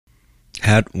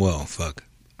Well, fuck.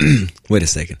 Wait a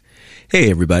second. Hey,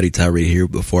 everybody. Tyree here.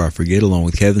 Before I forget, along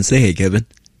with Kevin, say hey, Kevin.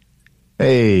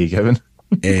 Hey, Kevin.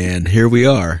 And here we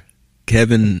are.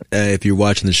 Kevin, if you're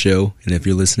watching the show and if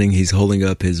you're listening, he's holding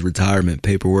up his retirement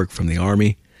paperwork from the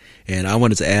Army. And I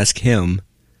wanted to ask him,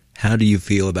 how do you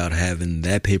feel about having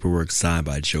that paperwork signed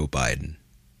by Joe Biden?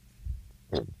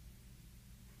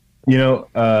 You know,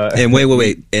 and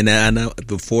wait. And I know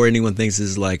before anyone thinks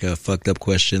this is like a fucked up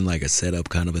question, like a setup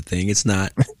kind of a thing, it's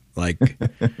not. Like,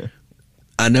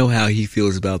 I know how he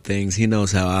feels about things. He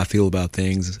knows how I feel about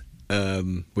things.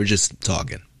 We're just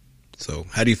talking. So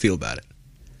how do you feel about it?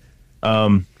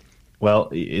 Well,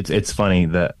 it's funny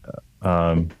that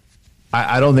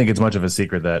I don't think it's much of a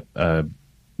secret that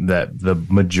that the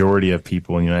majority of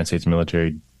people in the United States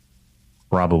military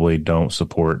probably don't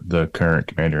support the current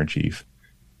commander-in-chief.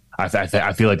 I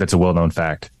feel like that's a well-known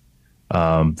fact,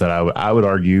 that I would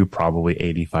argue probably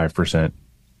 85%.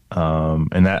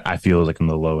 And that I feel is like in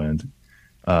the low end,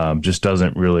 just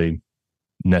doesn't really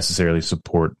necessarily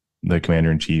support the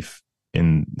commander-in-chief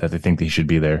in that they think they should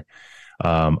be there,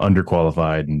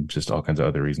 underqualified and just all kinds of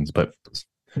other reasons. But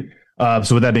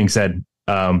so with that being said,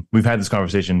 we've had this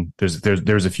conversation.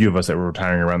 There's a few of us that were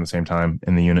retiring around the same time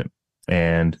in the unit,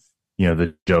 and you know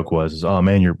the joke was, "Oh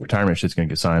man, your retirement shit's going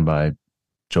to get signed by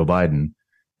Joe Biden,"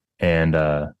 and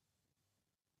how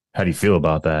do you feel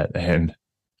about that? And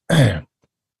I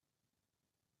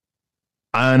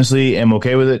honestly am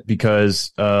okay with it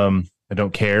because I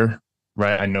don't care,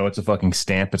 right? I know it's a fucking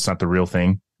stamp. It's not the real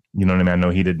thing. You know what I mean? I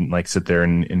know he didn't like sit there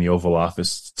in the Oval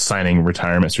Office signing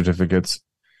retirement certificates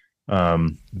by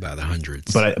the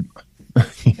hundreds. But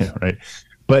yeah, right.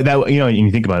 But that, you know,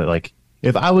 you think about it, like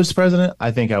if I was president,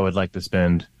 I think I would like to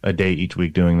spend a day each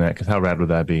week doing that. Because how rad would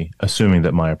that be? Assuming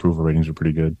that my approval ratings are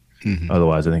pretty good. Mm-hmm.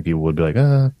 Otherwise, I think people would be like,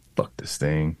 fuck this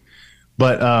thing.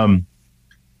 But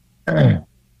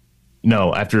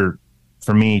no,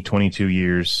 for me, 22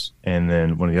 years, and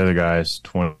then one of the other guys,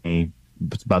 20,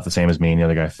 it's about the same as me, and the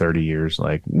other guy, 30 years.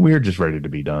 Like, we're just ready to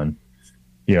be done.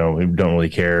 You know, we don't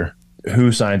really care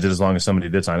who signs it as long as somebody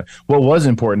did sign it. What was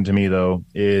important to me, though,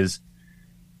 is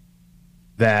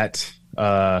that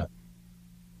I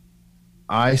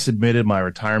submitted my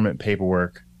retirement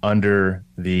paperwork under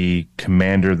the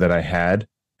commander that I had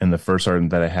and the first sergeant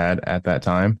that I had at that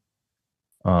time,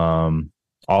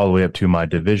 all the way up to my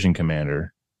division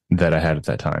commander that I had at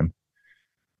that time.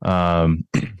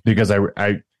 Because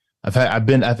I've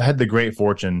had the great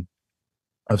fortune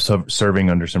of serving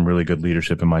under some really good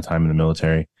leadership in my time in the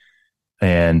military.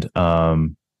 And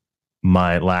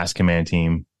my last command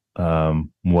team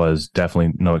was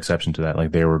definitely no exception to that.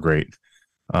 Like, they were great.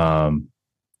 But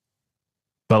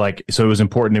like, so it was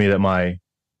important to me that my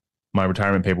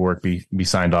retirement paperwork be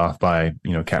signed off by,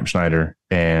 you know, Captain Schneider,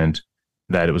 and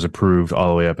that it was approved all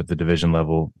the way up at the division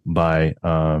level by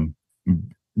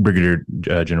Brigadier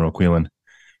General Quelan,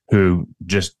 who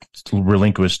just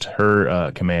relinquished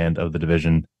her command of the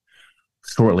division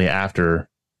shortly after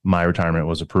my retirement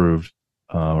was approved,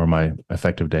 or my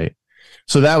effective date.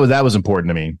 So that was important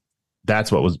to me.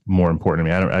 That's what was more important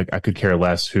to me. I could care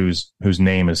less whose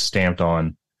name is stamped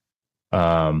on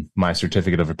my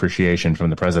certificate of appreciation from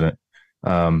the president,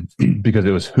 because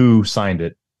it was who signed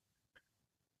it.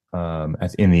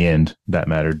 In the end, that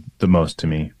mattered the most to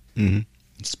me. Mm-hmm.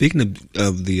 Speaking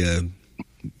of the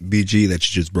BG that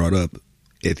you just brought up,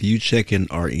 if you check in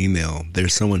our email,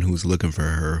 there's someone who's looking for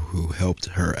her who helped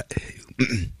her.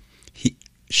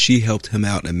 She helped him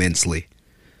out immensely.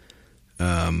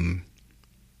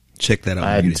 Check that out.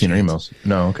 I hadn't seen her emails.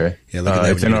 No, okay. Yeah, look at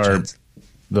that. It's in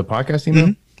the podcast email.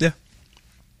 Mm-hmm. Yeah.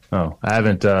 Oh, I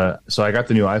haven't. So I got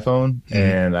the new iPhone,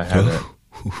 and I haven't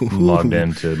logged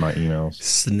into my emails.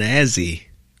 Snazzy.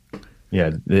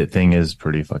 Yeah, the thing is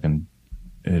pretty fucking.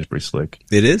 It is pretty slick.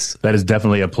 It is? That is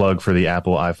definitely a plug for the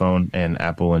Apple iPhone and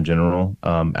Apple in general.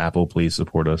 Apple, please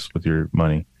support us with your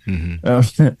money.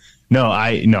 Mm-hmm. No,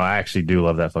 I actually do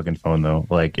love that fucking phone, though.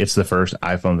 Like, it's the first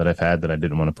iPhone that I've had that I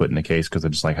didn't want to put in a case because I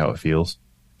just like how it feels.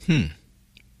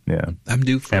 Yeah. I'm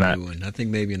due for a new one. I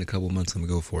think maybe in a couple months I'm going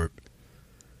to go for it.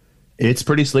 It's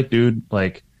pretty slick, dude.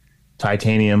 Like,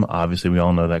 titanium, obviously we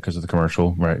all know that because of the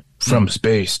commercial, right? From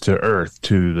space to Earth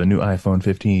to the new iPhone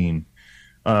 15.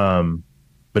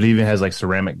 But it even has like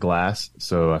ceramic glass,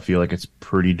 so I feel like it's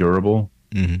pretty durable.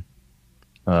 Mm-hmm.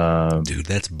 Dude,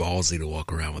 that's ballsy to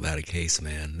walk around without a case,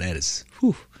 man. That is,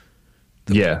 whew.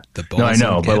 The no, I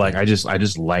know, but like I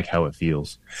just like how it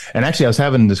feels. And actually, I was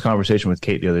having this conversation with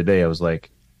Kate the other day. I was like,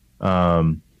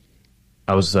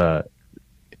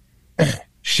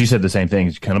 she said the same thing.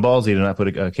 It's kind of ballsy to not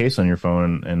put a case on your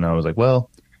phone, and I was like, well,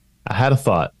 I had a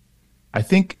thought. I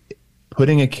think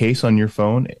putting a case on your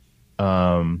phone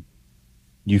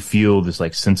you feel this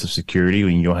like sense of security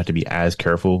when you don't have to be as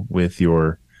careful with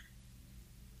your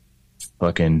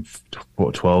fucking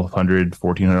 $1,200,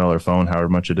 $1,400 phone, however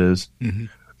much it is. Mm-hmm.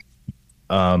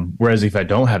 Whereas if I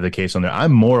don't have the case on there,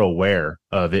 I'm more aware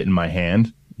of it in my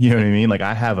hand. You know what I mean? Like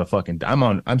I have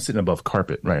I'm sitting above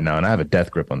carpet right now and I have a death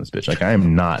grip on this bitch. Like I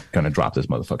am not going to drop this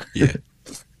motherfucker. Yeah.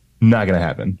 Not going to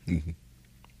happen. Mm-hmm.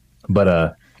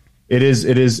 But, it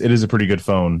is a pretty good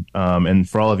phone. And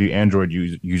for all of you Android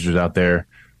users out there,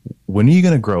 when are you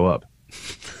going to grow up?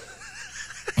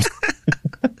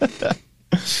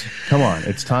 Come on.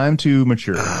 It's time to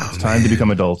mature. It's time to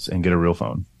become adults and get a real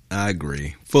phone. I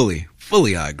agree. Fully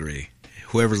I agree.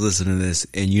 Whoever's listening to this,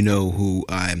 and you know who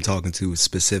I am talking to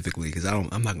specifically, because I'm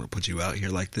not going to put you out here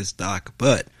like this, Doc,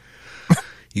 but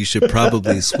you should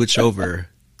probably switch over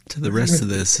to the rest of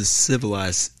the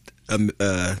civilized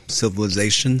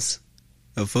civilizations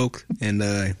of folk and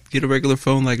get a regular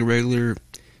phone like a regular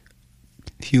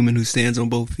human who stands on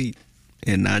both feet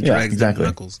and not drags their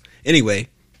knuckles. Anyway,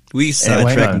 we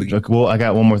sidetracked. Well, I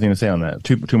got one more thing to say on that.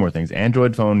 Two more things.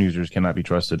 Android phone users cannot be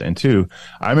trusted. And two,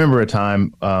 I remember a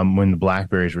time when the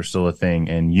Blackberries were still a thing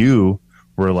and you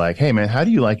were like, hey, man, how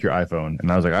do you like your iPhone?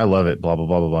 And I was like, I love it, blah, blah,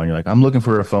 blah, blah, blah. And you're like, I'm looking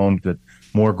for a phone that's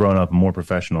more grown up and more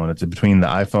professional. And it's between the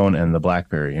iPhone and the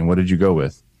Blackberry. And what did you go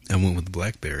with? I went with the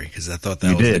BlackBerry because I thought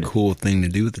that was the cool thing to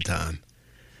do at the time.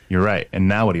 You're right. And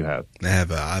now what do you have? I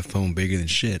have an iPhone bigger than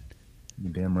shit.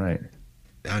 You're damn right.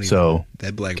 So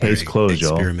that BlackBerry case closed,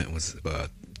 experiment y'all. Was a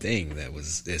thing that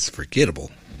it's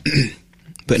forgettable.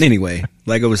 But anyway,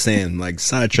 like I was saying, like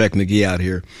sidetrack McGee out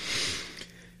here.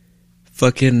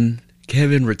 Fucking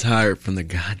Kevin retired from the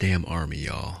goddamn army,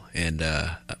 y'all. And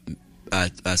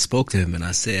I spoke to him and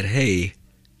I said, hey,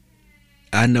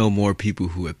 I know more people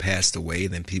who have passed away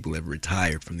than people have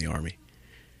retired from the army.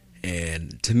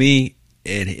 And to me,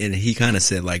 and he kind of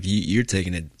said, like, you're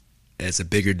taking it as a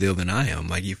bigger deal than I am.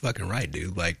 Like, you fucking right,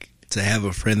 dude. Like, to have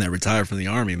a friend that retired from the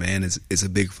army, man, is a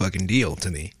big fucking deal to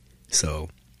me. So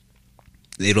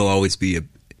it'll always be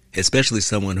especially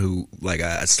someone who, like,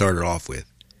 I started off with,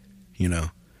 you know.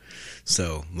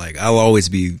 So, like, I'll always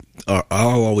think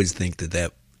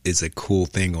that is a cool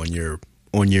thing on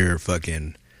your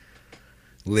fucking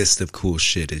list of cool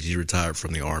shit as you retired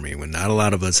from the army, when not a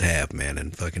lot of us have, man.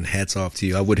 And fucking hats off to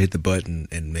you. I would hit the button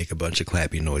and make a bunch of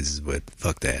clappy noises, but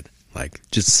fuck that. Like,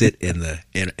 just sit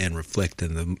and reflect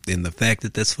in the fact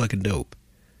that that's fucking dope.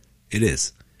 It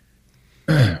is.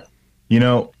 You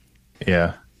know,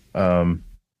 yeah.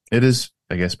 It is,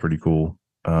 I guess, pretty cool.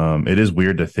 It is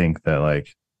weird to think that,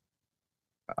 like,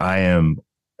 I am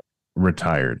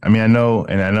retired. I mean, I know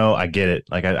I get it.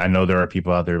 Like, I know there are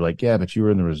people out there like, yeah, but you were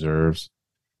in the reserves.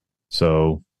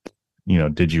 So, you know,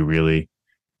 did you really?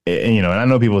 And, you know, and I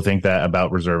know people think that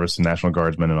about reservists and National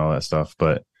Guardsmen and all that stuff,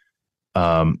 but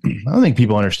I don't think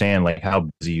people understand, like, how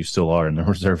busy you still are in the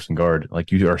reserves and guard.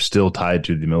 Like, you are still tied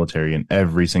to the military in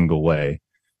every single way.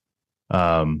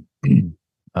 Even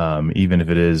if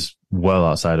it is well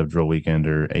outside of drill weekend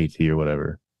or AT or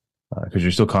whatever, because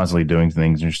you're still constantly doing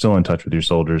things and you're still in touch with your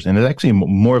soldiers. And it's actually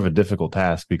more of a difficult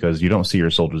task because you don't see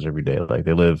your soldiers every day. Like,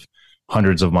 they live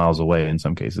hundreds of miles away in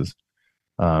some cases.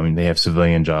 They have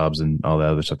civilian jobs and all that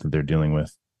other stuff that they're dealing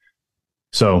with.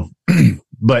 So,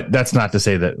 but that's not to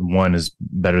say that one is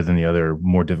better than the other,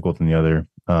 more difficult than the other.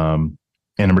 And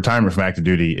a retirement from active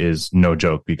duty is no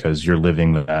joke because you're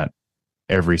living that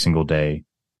every single day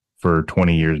for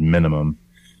 20 years minimum.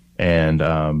 And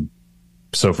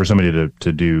so for somebody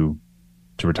to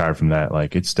retire from that,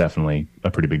 like, it's definitely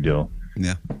a pretty big deal.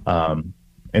 Yeah.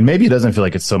 And maybe it doesn't feel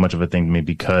like it's so much of a thing to me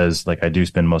because, like, I do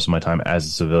spend most of my time as a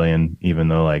civilian, even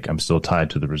though, like, I'm still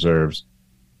tied to the reserves.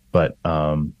 But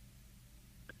I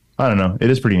don't know. It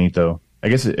is pretty neat, though. I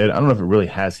guess I don't know if it really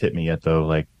has hit me yet, though,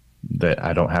 like, that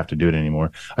I don't have to do it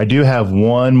anymore. I do have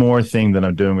one more thing that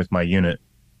I'm doing with my unit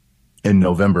in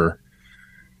November,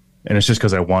 and it's just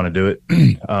because I want to do it.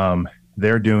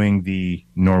 They're doing the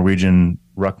Norwegian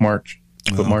Ruck March,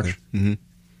 foot march. Mm-hmm.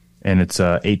 And it's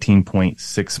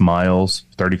 18.6 miles,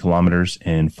 30 kilometers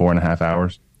in 4.5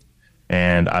 hours.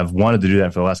 And I've wanted to do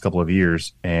that for the last couple of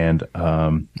years. And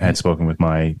I had spoken with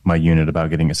my unit about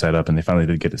getting it set up, and they finally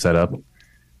did get it set up.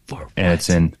 For what? And it's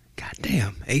in.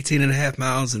 Goddamn, 18.5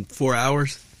 miles in 4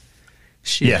 hours?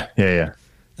 Shit. Yeah.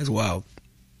 That's wild.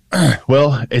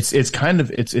 Well, it's with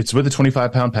a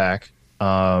 25-pound pack.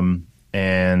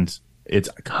 And it's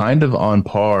kind of on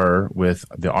par with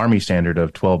the Army standard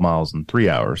of 12 miles in 3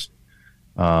 hours.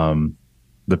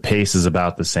 The pace is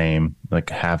about the same, like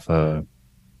half a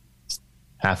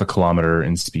kilometer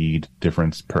in speed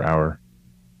difference per hour,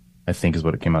 I think is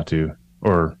what it came out to.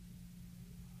 Or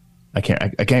I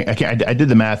did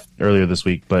the math earlier this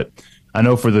week, but I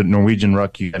know for the Norwegian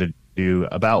ruck, you got to do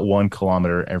about 1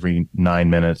 kilometer every 9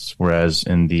 minutes, whereas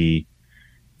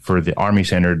for the Army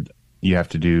standard, you have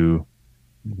to do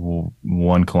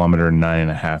 1 kilometer in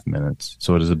 9.5 minutes.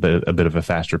 So it is a bit of a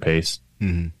faster pace.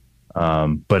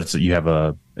 But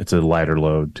it's a lighter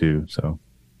load too. So,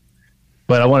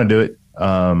 but I want to do it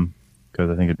because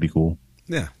I think it'd be cool.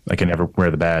 Yeah, I can never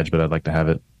wear the badge, but I'd like to have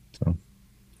it. So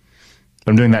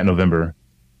I'm doing that in November.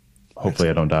 Hopefully,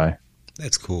 I don't die.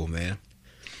 That's cool, man.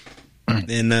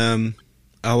 And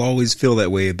I'll always feel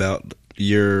that way about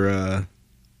your.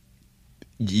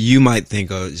 You might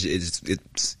think, oh,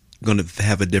 it's going to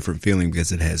have a different feeling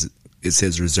because it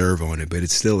says reserve on it, but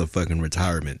it's still a fucking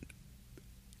retirement.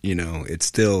 You know, it's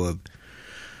still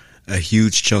a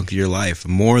huge chunk of your life.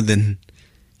 More than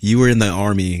you were in the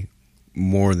Army,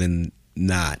 more than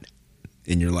not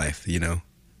in your life. You know.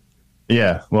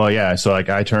 Yeah. Well, yeah. So like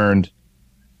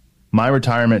my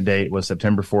retirement date was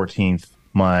September 14th.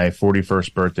 My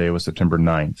 41st birthday was September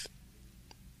 9th.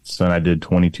 So I did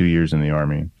 22 years in the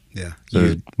Army. Yeah. So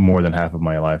it's more than half of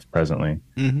my life presently.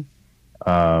 Mm-hmm.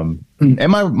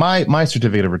 And my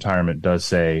certificate of retirement does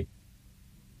say,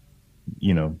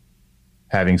 you know,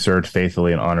 having served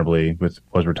faithfully and honorably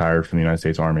was retired from the United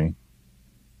States Army.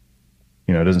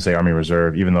 You know, it doesn't say Army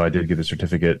Reserve, even though I did get a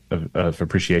certificate of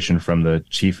appreciation from the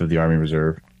Chief of the Army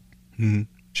Reserve. Mm-hmm.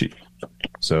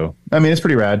 So, I mean, it's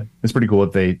pretty rad. It's pretty cool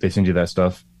that they send you that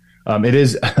stuff. It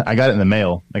is. I got it in the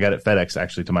mail. I got it FedEx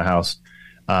actually to my house.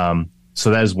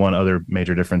 So that is one other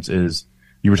major difference is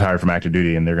you retire from active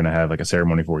duty and they're going to have like a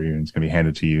ceremony for you and it's going to be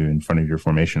handed to you in front of your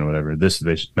formation or whatever. This,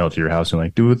 they mail it to your house and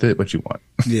like, do with it what you want.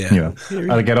 Yeah. You know,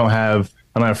 like I don't have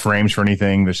frames for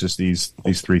anything. There's just these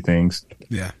 3 things.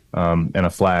 Yeah. And a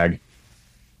flag.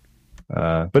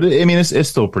 But I mean, it's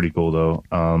still pretty cool though.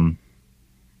 And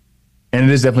it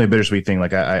is definitely a bittersweet thing.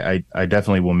 Like I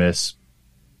definitely will miss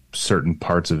certain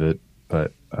parts of it,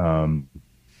 but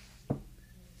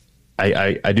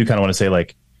I do kind of want to say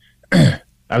like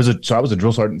I was a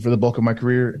drill sergeant for the bulk of my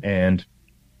career, and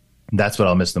that's what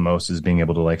I'll miss the most is being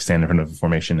able to like stand in front of a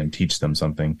formation and teach them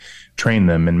something, train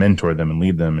them and mentor them and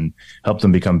lead them and help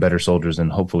them become better soldiers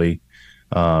and hopefully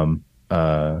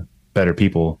better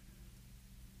people.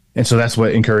 And so that's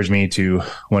what encouraged me to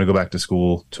want to go back to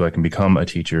school so I can become a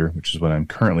teacher, which is what I'm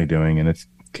currently doing, and it's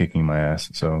kicking my ass.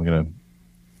 So I'm going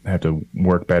to have to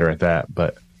work better at that.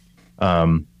 But,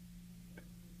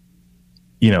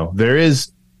 you know,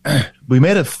 we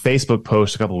made a Facebook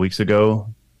post a couple of weeks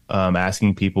ago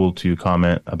asking people to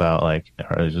comment about like,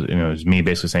 you know, it was me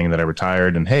basically saying that I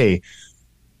retired and, hey,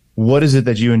 what is it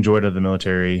that you enjoyed of the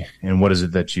military and what is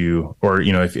it that you, or,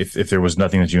 you know, if there was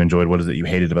nothing that you enjoyed, what is it you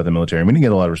hated about the military? And we didn't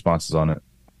get a lot of responses on it.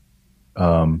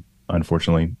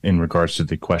 Unfortunately, in regards to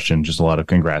the question, just a lot of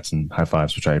congrats and high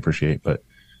fives, which I appreciate. But,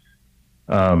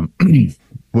 but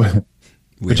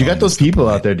you got those people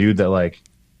out there, dude, that like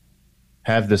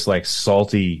have this like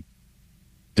salty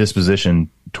disposition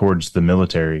towards the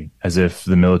military as if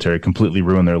the military completely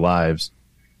ruined their lives,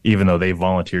 even though they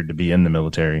volunteered to be in the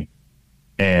military.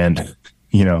 And,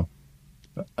 you know,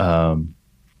 and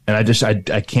I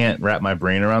can't wrap my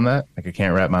brain around that. Like I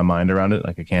can't wrap my mind around it.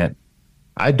 Like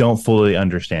I don't fully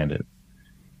understand it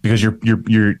because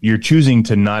you're choosing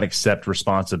to not accept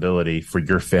responsibility for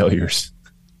your failures.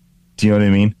 Do you know what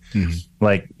I mean? Mm-hmm.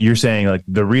 Like you're saying like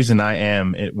the reason I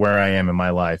am where I am in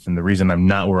my life and the reason I'm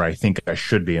not where I think I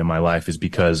should be in my life is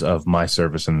because of my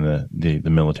service in the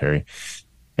military.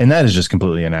 And that is just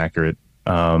completely inaccurate.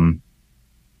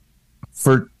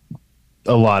 For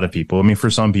a lot of people, I mean, for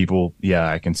some people, yeah,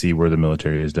 I can see where the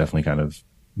military is definitely kind of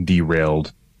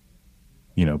derailed.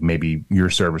 You know, maybe your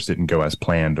service didn't go as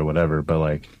planned or whatever, but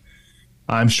like,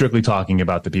 I'm strictly talking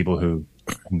about the people who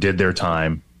did their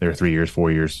time, their 3 years,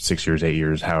 4 years, 6 years, 8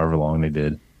 years, however long they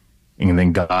did, and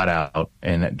then got out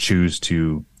and choose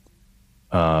to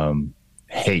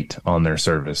hate on their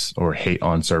service or hate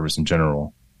on service in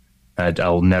general.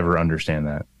 I'll never understand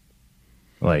that.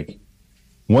 Like,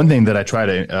 one thing that I try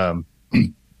to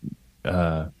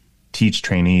teach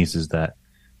trainees is that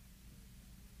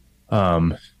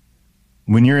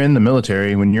when you're in the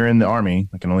military, when you're in the Army,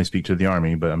 I can only speak to the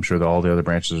Army, but I'm sure that all the other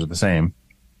branches are the same.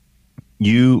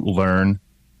 You learn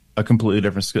a completely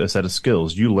different set of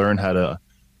skills. You learn how to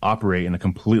operate in a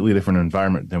completely different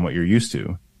environment than what you're used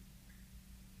to.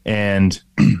 And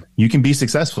you can be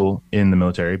successful in the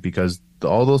military because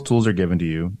all those tools are given to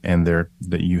you, and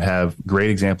that you have great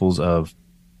examples of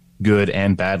good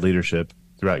and bad leadership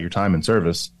throughout your time in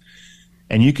service.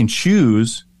 And you can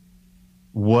choose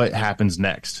what happens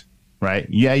next, right?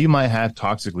 Yeah, you might have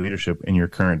toxic leadership in your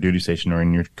current duty station or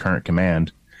in your current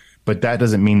command, but that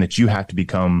doesn't mean that you have to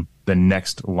become the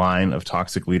next line of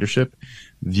toxic leadership.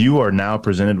 You are now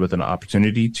presented with an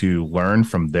opportunity to learn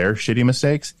from their shitty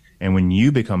mistakes. And when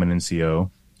you become an NCO,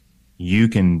 you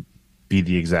can be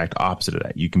the exact opposite of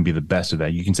that. You can be the best of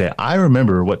that. You can say, I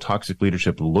remember what toxic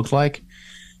leadership looked like,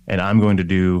 and I'm going to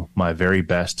do my very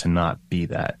best to not be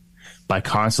that. By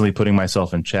constantly putting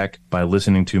myself in check, by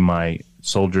listening to my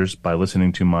soldiers, by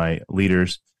listening to my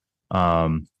leaders,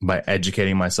 by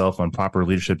educating myself on proper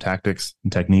leadership tactics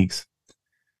and techniques.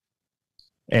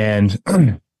 And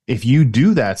if you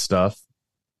do that stuff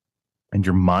and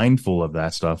you're mindful of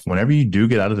that stuff, whenever you do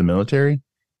get out of the military,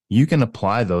 you can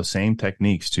apply those same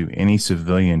techniques to any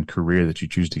civilian career that you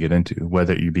choose to get into,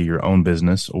 whether you be your own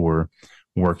business or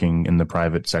working in the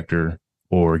private sector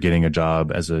or getting a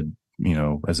job as a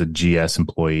GS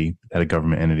employee at a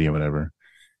government entity or whatever.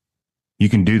 You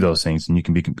can do those things and you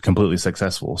can be completely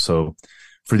successful. So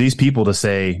for these people to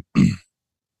say,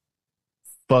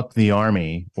 fuck the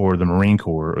Army or the Marine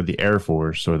Corps or the Air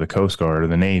Force or the Coast Guard or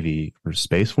the Navy or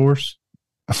Space Force,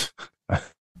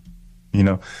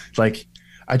 like,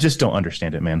 I just don't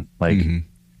understand it, man. Like,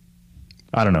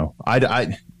 I don't know. I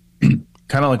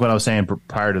kind of like what I was saying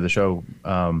prior to the show.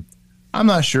 I'm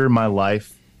not sure my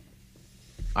life,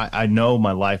 I know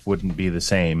my life wouldn't be the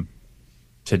same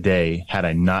today had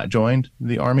I not joined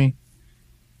the Army.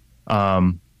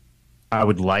 I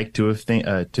would like to think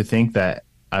that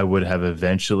I would have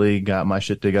eventually got my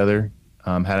shit together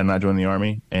had I not joined the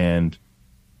Army and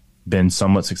been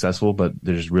somewhat successful, but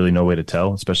there's really no way to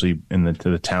tell, especially in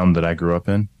the town that I grew up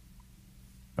in,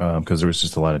 because there was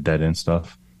just a lot of dead end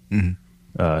stuff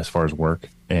as far as work,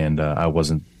 and I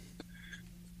wasn't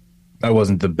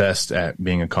the best at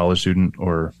being a college student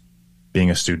or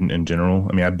being a student in general.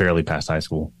 I mean, I barely passed high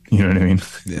school. You know what I mean?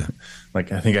 Yeah.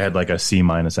 Like, I think I had like a C-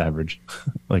 average,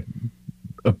 like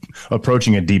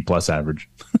approaching a D+ average.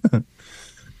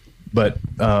 But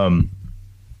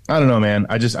I don't know, man.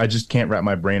 I just can't wrap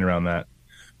my brain around that.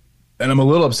 And I'm a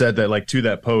little upset that, like, to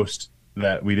that post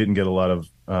that we didn't get a lot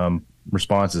of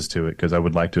responses to it, because I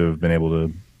would like to have been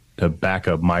able to back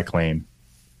up my claim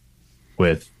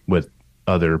with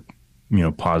other,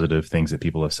 positive things that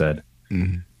people have said.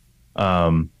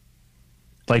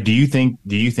 Like, do you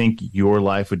think your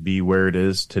life would be where it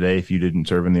is today if you didn't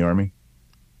serve in the Army?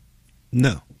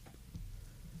 No.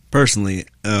 Personally,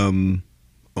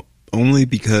 only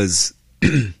because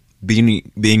being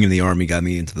in the Army got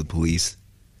me into the police,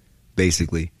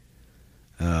 basically.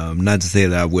 Not to say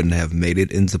that I wouldn't have made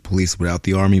it into police without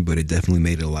the Army, but it definitely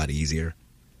made it a lot easier.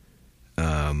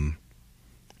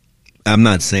 I'm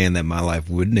not saying that my life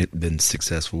wouldn't have been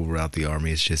successful without the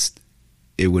Army. It's just,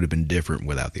 it would have been different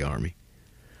without the Army.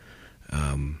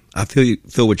 I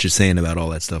feel what you're saying about all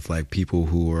that stuff, like people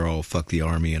who are all fuck the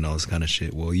Army and all this kind of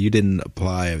shit. Well, you didn't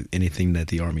apply anything that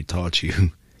the Army taught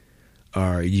you,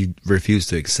 or you refused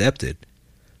to accept it,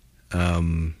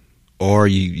 or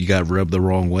you got rubbed the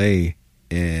wrong way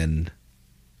and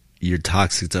you're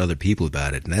toxic to other people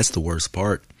about it. And that's the worst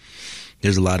part.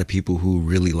 There's a lot of people who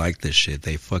really like this shit.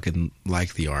 They fucking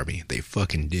like the Army. They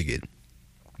fucking dig it.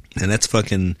 And that's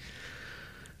fucking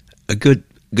a good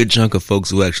chunk of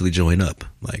folks who actually join up.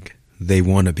 Like, they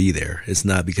want to be there. It's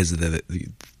not because of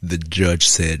the judge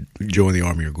said join the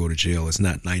Army or go to jail. It's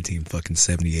not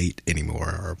 1978 anymore,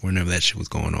 or whenever that shit was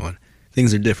going on.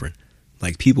 Things are different.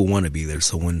 Like, people want to be there.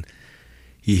 So when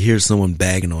you hear someone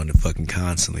bagging on it fucking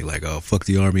constantly, like, oh, fuck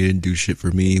the Army, didn't do shit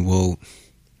for me. Well,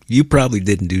 you probably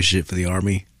didn't do shit for the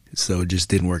Army, so it just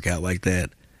didn't work out like that.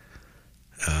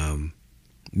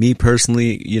 Me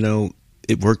personally,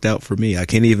 it worked out for me. I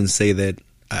can't even say that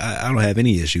I don't have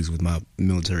any issues with my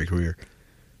military career.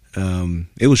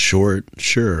 It was short,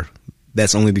 sure.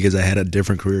 That's only because I had a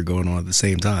different career going on at the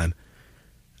same time.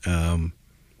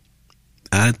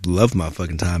 I loved my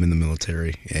fucking time in the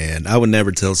military, and I would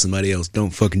never tell somebody else,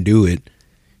 don't fucking do it.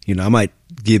 I might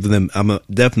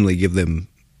definitely give them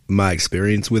my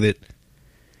experience with it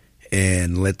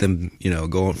and let them,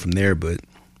 go on from there. But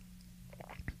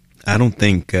I don't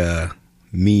think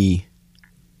me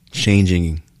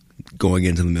changing, going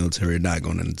into the military or not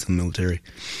going into the military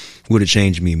would have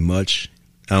changed me much.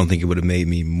 I don't think it would have made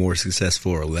me more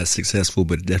successful or less successful,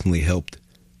 but it definitely helped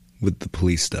with the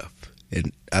police stuff.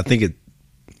 And I think it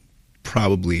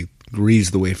probably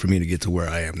greased the way for me to get to where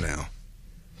I am now,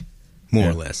 more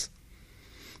or less.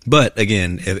 But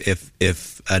again,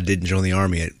 if I didn't join the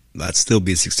Army, I'd still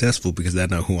be successful because I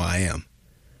know who I am.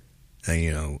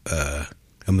 And,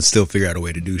 I'm gonna still figure out a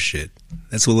way to do shit.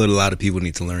 That's what a lot of people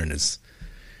need to learn is,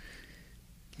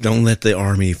 don't let the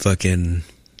Army fucking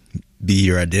be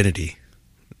your identity.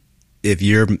 If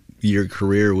your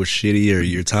career was shitty or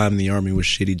your time in the Army was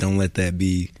shitty, don't let that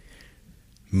be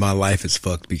my life is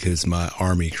fucked because my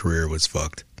army career was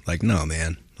fucked. Like, no,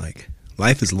 man. Like,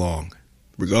 life is long.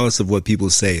 Regardless of what people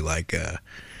say, like,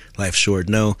 life's short.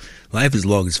 No, life is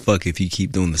long as fuck if you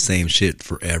keep doing the same shit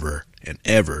forever and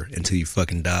ever until you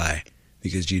fucking die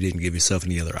because you didn't give yourself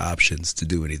any other options to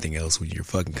do anything else when you're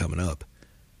fucking coming up.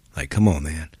 Like, come on,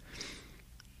 man.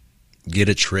 Get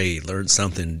a trade, learn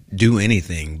something, do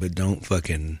anything, but don't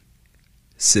fucking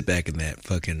sit back in that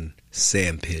fucking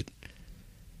sand pit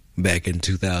back in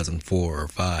 2004 or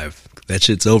 5. That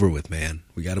shit's over with, man.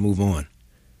 We got to move on.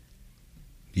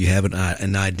 You have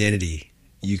an identity.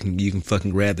 You can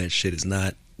fucking grab that shit. It's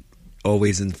not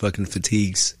always in fucking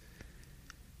fatigues.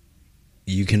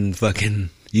 You can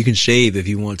shave if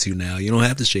you want to now. You don't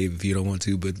have to shave if you don't want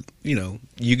to, but you know,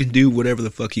 you can do whatever the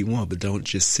fuck you want, but don't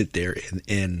just sit there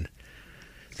in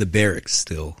the barracks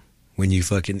still when you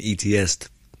fucking ETS'd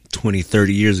 20,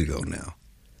 30 years ago now.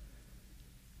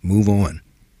 Move on.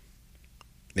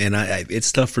 And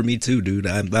it's tough for me too, dude.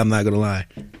 I'm not gonna lie.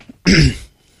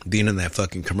 Being in that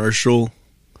fucking commercial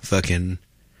fucking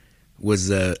was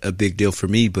a big deal for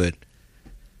me, but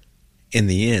in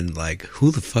the end, like,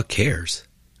 who the fuck cares?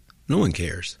 No one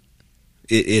cares.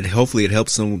 It hopefully it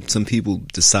helps some people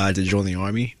decide to join the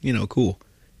army. You know, cool.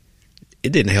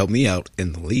 It didn't help me out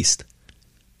in the least.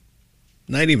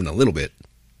 Not even a little bit.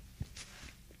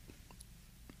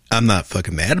 I'm not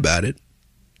fucking mad about it.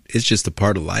 It's just a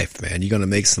part of life, man. You're going to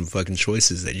make some fucking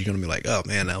choices that you're going to be like, oh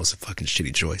man, that was a fucking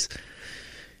shitty choice.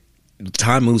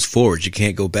 Time moves forward. You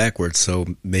can't go backwards. So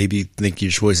maybe think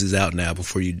your choices out now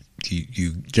before you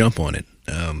jump on it.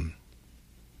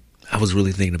 I was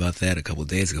really thinking about that a couple of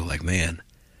days ago. Like, man,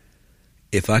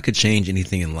 if I could change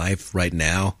anything in life right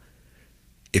now,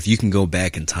 if you can go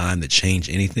back in time to change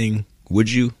anything, would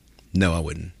you? No, I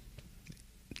wouldn't.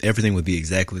 Everything would be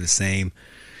exactly the same.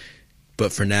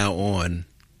 But for now on,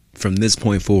 from this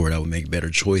point forward, I would make better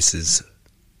choices.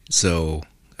 So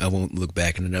I won't look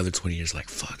back in another 20 years like,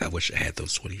 fuck, I wish I had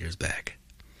those 20 years back.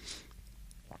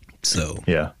 So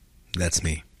yeah, that's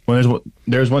me. Well,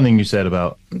 there's one thing you said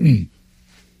about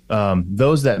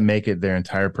those that make it their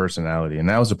entire personality. And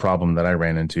that was a problem that I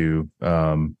ran into,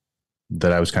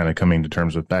 that I was kind of coming to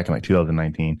terms with back in like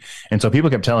 2019. And so people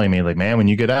kept telling me like, man, when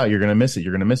you get out, you're going to miss it.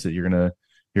 You're going to miss it. You're going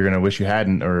to wish you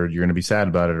hadn't, or you're going to be sad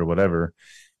about it or whatever.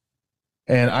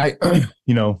 And I,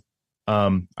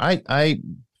 I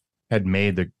had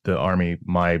made the army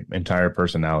my entire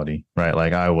personality, right?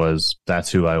 Like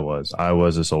that's who I was. I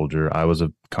was a soldier. I was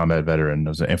a combat veteran. I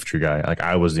was an infantry guy. Like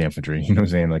I was the infantry, you know what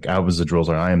I'm saying? Like I was the drill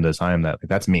sergeant. I am this, I am that. Like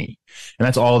that's me. And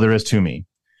that's all there is to me.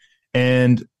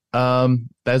 And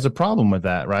there's a problem with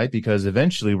that, right? Because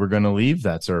eventually we're going to leave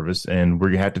that service and we're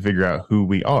going to have to figure out who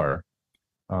we are.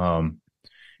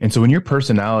 And so when your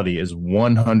personality is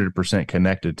 100%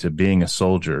 connected to being a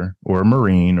soldier or a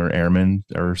Marine or airman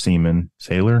or seaman,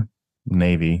 sailor,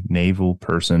 Navy, naval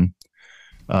person,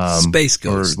 Space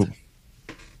Ghost. or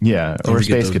a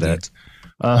space cadet.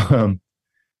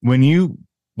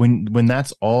 When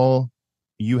that's all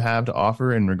you have to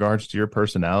offer in regards to your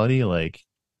personality, like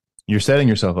you're setting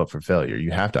yourself up for failure.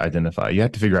 You have to identify, you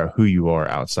have to figure out who you are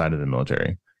outside of the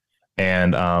military.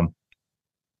 And,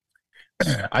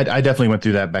 I definitely went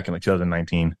through that back in like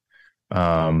 2019.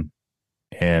 Had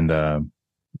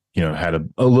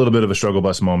a little bit of a struggle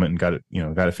bus moment and got it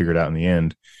figured out in the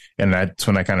end. And that's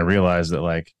when I kind of realized that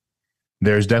like,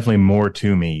 there's definitely more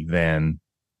to me than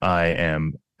I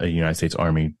am a United States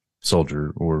Army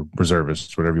soldier or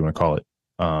reservist, whatever you want to call it.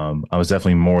 I was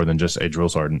definitely more than just a drill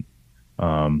sergeant.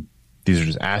 These are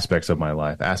just aspects of my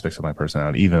life, aspects of my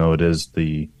personality, even though it is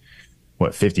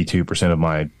 52% of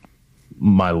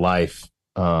my life,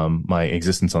 my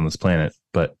existence on this planet.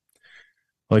 But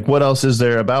like, what else is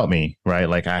there about me, right?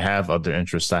 Like I have other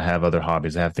interests, I have other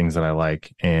hobbies, I have things that I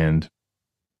like. And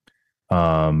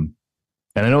I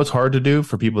know it's hard to do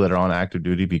for people that are on active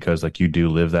duty because like you do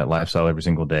live that lifestyle every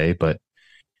single day, but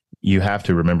you have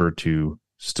to remember to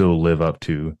still live up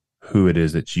to who it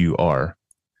is that you are,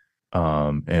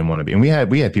 and want to be. And we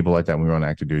had people like that when we were on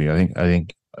active duty. I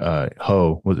think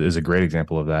Ho is a great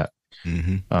example of that.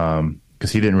 Mm-hmm.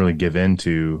 Because he didn't really give in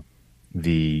to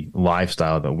the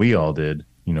lifestyle that we all did,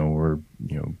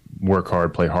 work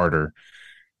hard, play harder.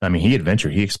 I mean, he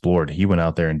adventured, he explored, he went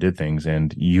out there and did things.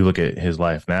 And you look at his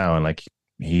life now and like,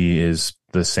 he is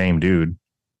the same dude.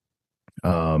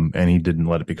 And he didn't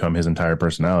let it become his entire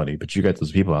personality. But you got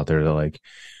those people out there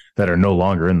that are no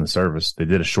longer in the service. They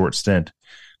did a short stint.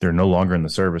 They're no longer in the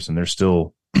service and they're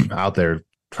still out there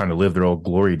trying to live their old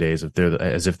glory days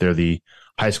as if they're the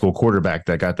high school quarterback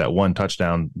that got that one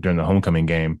touchdown during the homecoming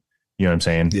game. You know what I'm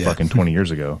saying? Yeah. Fucking 20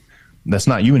 years ago. That's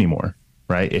not you anymore,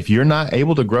 right? If you're not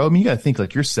able to grow, I mean, you got to think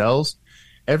like your cells,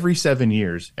 every 7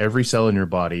 years, every cell in your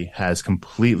body has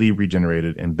completely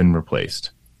regenerated and been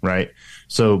replaced, right?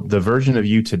 So the version of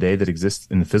you today that exists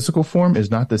in the physical form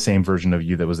is not the same version of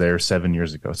you that was there 7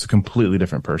 years ago. It's a completely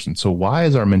different person. So why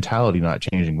is our mentality not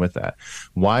changing with that?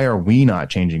 Why are we not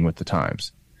changing with the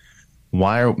times?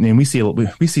 And we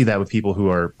see that with people who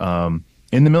are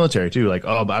in the military too. Like,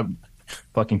 oh, I'm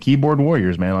fucking keyboard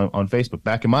warriors, man, on Facebook.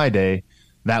 Back in my day,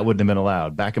 that wouldn't have been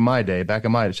allowed. Back in my day,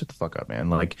 shut the fuck up, man.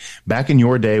 Like, back in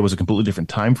your day was a completely different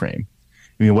time frame.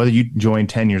 I mean, whether you joined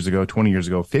 10 years ago, 20 years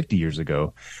ago, 50 years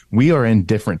ago, we are in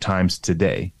different times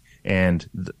today. And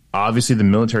obviously the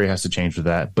military has to change with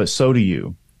that, but so do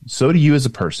you. So do you as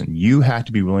a person. You have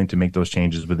to be willing to make those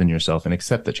changes within yourself and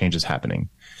accept that change is happening.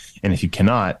 And if you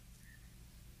cannot,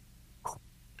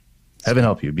 heaven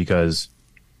help you, because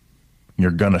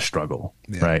you're going to struggle,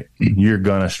 right? You're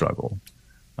going to struggle.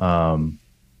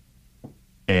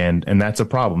 And that's a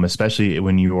problem, especially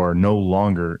when you are no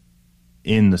longer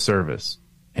in the service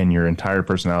and your entire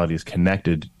personality is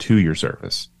connected to your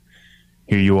service.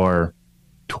 Here you are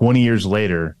 20 years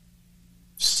later,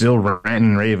 still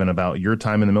ranting and raving about your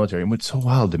time in the military. And what's so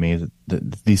wild to me is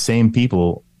that these same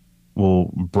people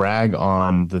will brag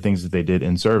on the things that they did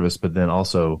in service, but then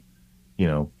also,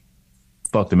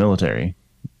 fuck the military.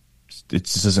 It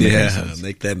just doesn't make any sense.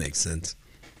 Make that make sense.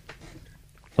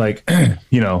 Like, I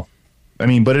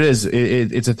mean, but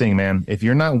it's a thing, man. If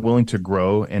you're not willing to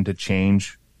grow and to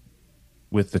change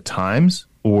with the times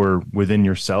or within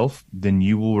yourself, then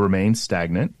you will remain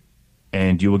stagnant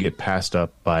and you will get passed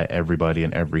up by everybody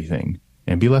and everything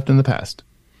and be left in the past.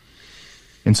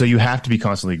 And so you have to be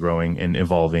constantly growing and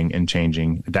evolving and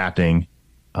changing, adapting,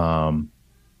 but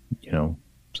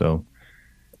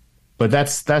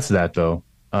that's that though.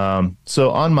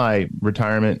 So on my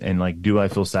retirement and like, do I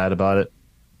feel sad about it?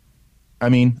 I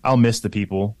mean, I'll miss the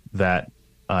people that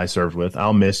I served with.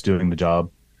 I'll miss doing the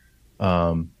job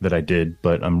that I did,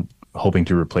 but I'm hoping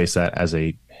to replace that as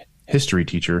a history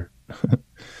teacher.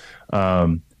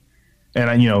 And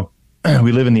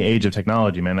we live in the age of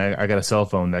technology, man. I got a cell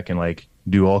phone that can like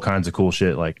do all kinds of cool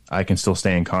shit. Like, I can still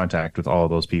stay in contact with all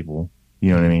of those people. You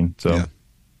know what I mean? So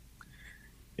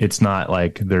it's not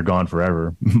like they're gone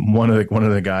forever. One of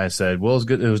the guys said, "Well, it's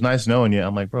good. It was nice knowing you."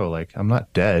 I'm like, bro, like, I'm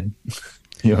not dead.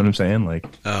 You know what I'm saying? Like,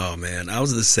 oh man, I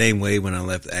was the same way when I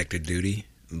left active duty.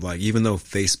 Like, even though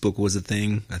Facebook was a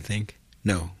thing, I think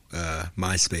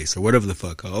MySpace or whatever the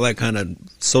fuck, all that kind of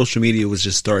social media was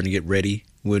just starting to get ready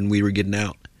when we were getting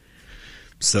out.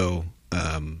 So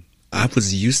I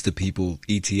was used to people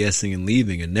ETSing and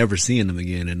leaving and never seeing them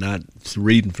again, and not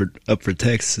reading up for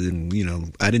texts. And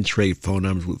I didn't trade phone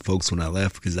numbers with folks when I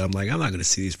left because I'm like, I'm not gonna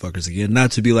see these fuckers again.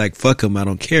 Not to be like, fuck them, I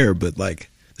don't care, but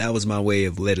like, that was my way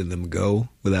of letting them go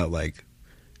without like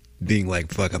being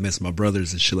like, fuck, I miss my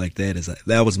brothers and shit like that.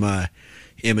 That was my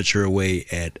immature way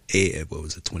at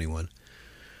 21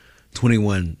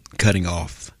 cutting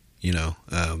off,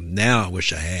 now I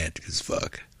wish I had, because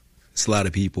fuck, it's a lot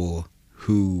of people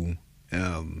who,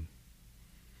 well,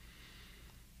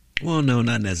 no,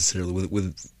 not necessarily.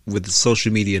 With the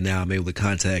social media now, I'm able to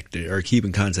contact or keep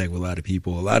in contact with a lot of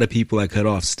people. A lot of people I cut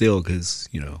off still because,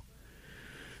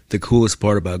 the coolest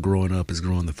part about growing up is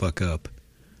growing the fuck up,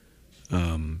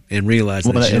 and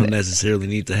realizing that you don't necessarily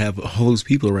need to have all those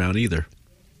people around either.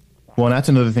 Well, and that's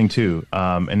another thing too.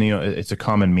 And it's a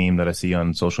common meme that I see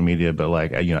on social media. But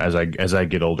like, as I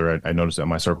get older, I notice that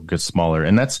my circle gets smaller,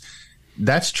 and that's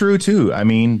true too. I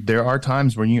mean, there are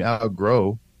times when you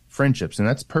outgrow friendships, and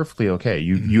that's perfectly okay.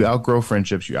 You outgrow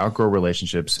friendships, you outgrow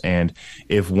relationships, and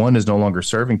if one is no longer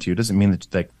serving to you, it doesn't mean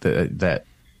that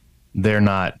they're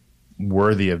not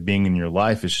worthy of being in your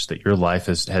life. It's just that your life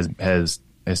has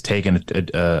taken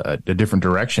a different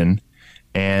direction,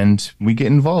 and we get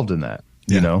involved in that.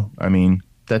 I mean,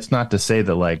 that's not to say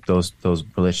that like those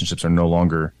relationships are no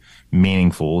longer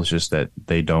meaningful. It's just that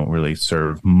they don't really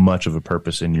serve much of a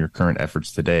purpose in your current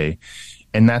efforts today,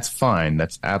 and that's fine.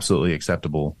 That's absolutely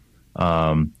acceptable.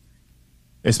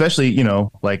 Especially,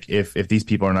 like if these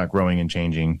people are not growing and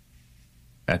changing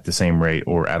at the same rate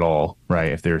or at all,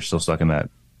 right? If they're still stuck in that,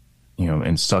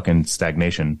 and stuck in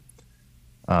stagnation.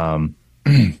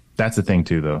 That's the thing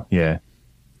too, though. Yeah,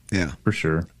 for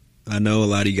sure. I know a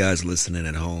lot of you guys listening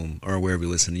at home or wherever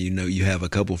you're listening, you have a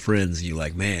couple friends and you're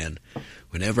like, man,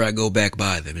 whenever I go back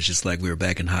by them, it's just like we were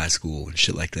back in high school and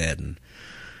shit like that, and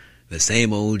the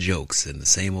same old jokes and the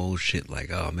same old shit.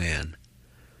 Like, oh man,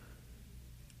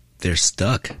 they're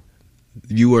stuck.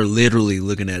 You are literally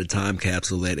looking at a time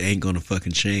capsule that ain't gonna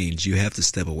fucking change. You have to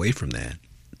step away from that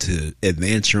to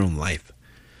advance your own life.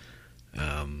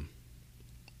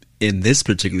 In this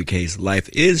particular case, life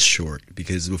is short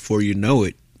because before you know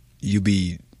it, you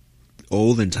be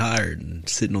old and tired and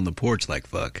sitting on the porch like,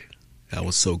 fuck, that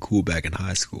was so cool back in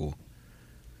high school.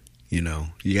 You know,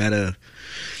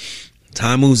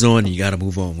 time moves on, you gotta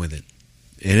move on with it.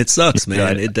 And it sucks,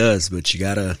 man. It does, but you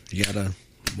gotta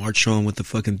march on with the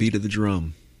fucking beat of the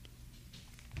drum.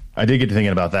 I did get to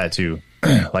thinking about that too.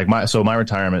 Like my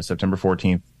retirement, September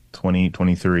 14th,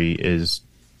 2023 is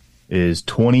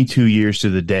 22 years to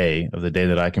the day of the day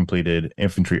that I completed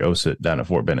infantry OSIT down at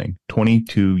Fort Benning.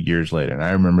 22 years later. And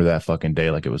I remember that fucking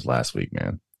day like it was last week,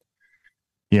 man.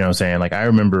 You know what I'm saying? Like, I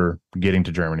remember getting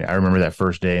to Germany. I remember that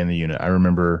first day in the unit. I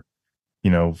remember,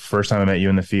 you know, first time I met you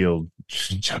in the field,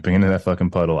 jumping into that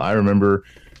fucking puddle. I remember,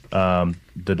 going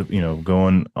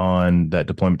on that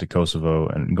deployment to Kosovo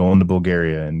and going to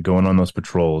Bulgaria and going on those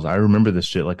patrols. I remember this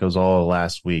shit like it was all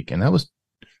last week. And that was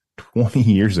 20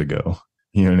 years ago.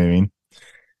 You know what I mean?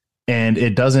 And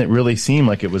it doesn't really seem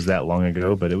like it was that long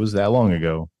ago, but it was that long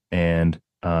ago. And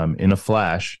in a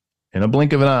flash, in a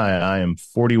blink of an eye, I am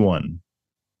 41.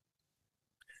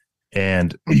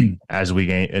 And as we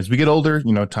get older,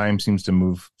 you know, time seems to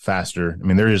move faster. I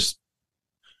mean, I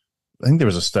think there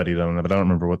was a study done on that, but I don't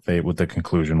remember what the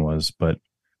conclusion was, but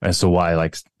as to why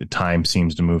like time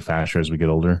seems to move faster as we get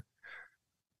older.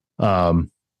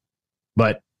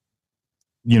 But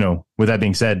you know, with that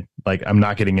being said, like, I'm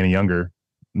not getting any younger.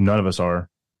 None of us are,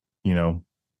 you know,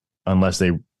 unless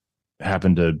they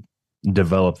happen to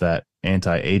develop that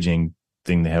anti-aging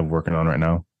thing they have working on right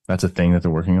now. That's a thing that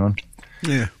they're working on.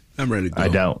 Yeah, I'm ready to go.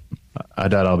 I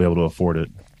doubt I'll be able to afford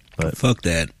it. But fuck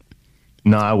that.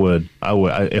 No, I would.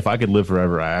 If I could live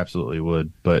forever, I absolutely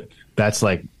would. But that's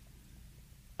like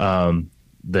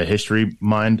the history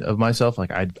mind of myself.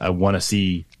 Like, I want to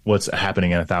see what's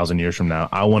happening in 1,000 years from now.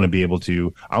 I want to be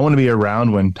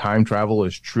around when time travel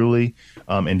is truly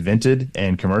invented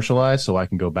and commercialized, so I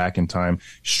can go back in time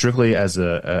strictly as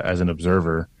an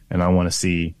observer, and I want to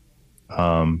see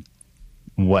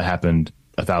what happened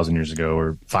 1,000 years ago,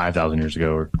 or 5,000 years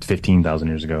ago, or 15,000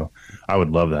 years ago. I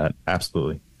would love that.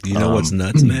 Absolutely. You know what's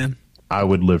nuts, man? I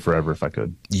would live forever if I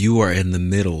could. You are in the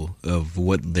middle of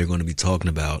what they're going to be talking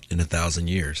about in 1,000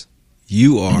 years.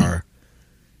 You are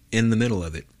in the middle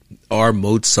of it. Our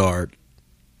Mozart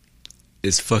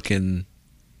is fucking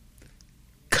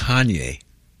Kanye,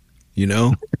 you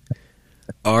know?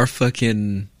 Our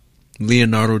fucking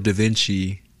Leonardo da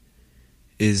Vinci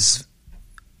is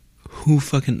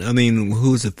who's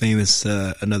a famous,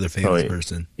 another famous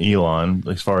person? Elon,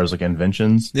 as far as like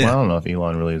inventions. Yeah. Well, I don't know if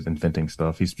Elon really is inventing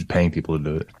stuff. He's just paying people to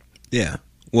do it. Yeah.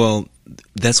 Well,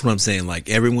 that's what I'm saying. Like,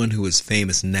 everyone who is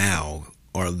famous now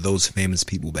are those famous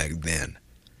people back then.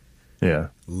 Yeah.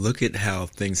 Look at how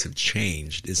things have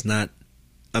changed. It's not,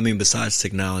 besides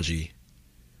technology,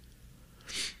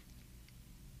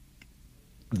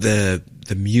 the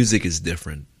music is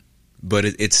different, but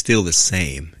it's still the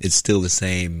same. It's still the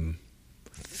same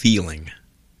feeling.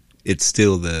 It's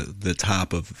still the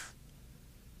top of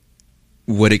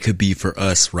what it could be for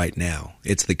us right now.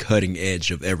 It's the cutting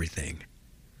edge of everything.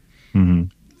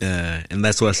 Mm-hmm. And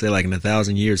that's why I say, like, in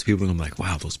 1,000 years, people are going to be like,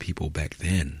 wow, those people back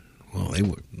then, well, they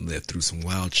lived through some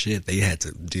wild shit. They had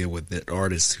to deal with that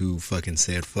artist who fucking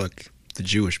said, fuck the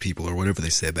Jewish people, or whatever they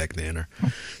said back then, or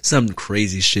some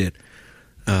crazy shit.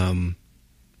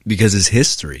 Because it's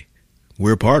history.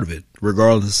 We're a part of it.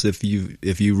 Regardless if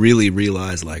you really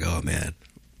realize, like, oh man,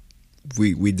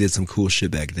 we did some cool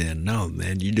shit back then. No,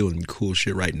 man, you're doing cool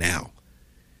shit right now.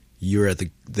 You're at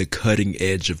the cutting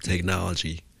edge of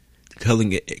technology,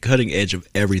 cutting edge of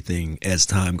everything as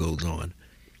time goes on.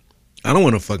 I don't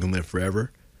want to fucking live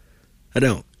forever. I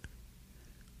don't.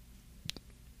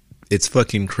 It's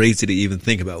fucking crazy to even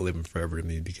think about living forever to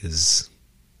me, because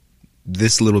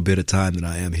this little bit of time that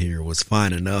I am here was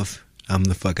fine enough. I'm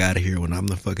the fuck out of here when I'm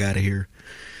the fuck out of here.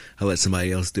 I let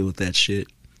somebody else deal with that shit.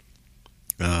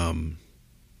 I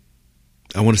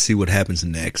want to see what happens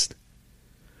next.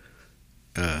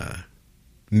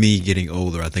 Me getting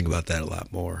older, I think about that a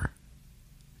lot more.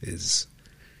 Is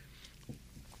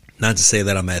not to say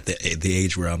that I'm at the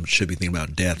age where I should be thinking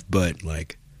about death, but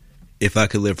like, if I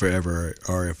could live forever,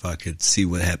 or if I could see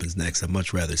what happens next, I'd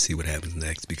much rather see what happens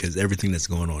next, because everything that's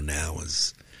going on now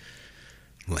is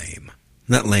lame.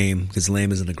 Not lame, because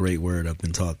lame isn't a great word. I've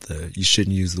been taught that you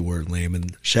shouldn't use the word lame.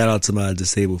 And shout out to my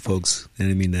disabled folks. I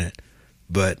didn't mean that.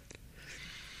 But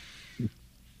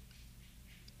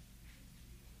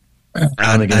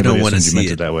I don't want to see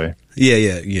it that way.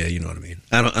 Yeah. You know what I mean.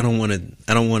 I don't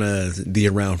want to be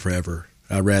around forever.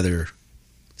 I'd rather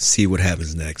see what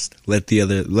happens next. Let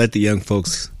the young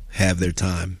folks have their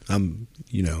time. When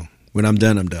I'm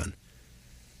done, I'm done.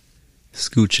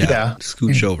 Scooch out. Yeah.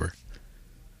 Scooch over.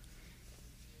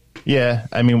 Yeah,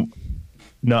 I mean,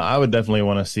 No, I would definitely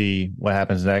want to see what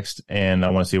happens next, and I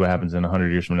want to see what happens in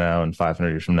 100 years from now and 500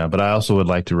 years from now. But I also would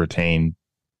like to retain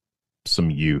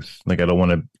some youth. Like, I don't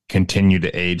want to continue to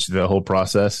age the whole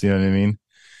process. You know what I mean?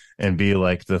 And be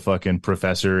like the fucking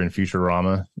professor in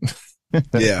Futurama.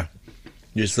 Yeah.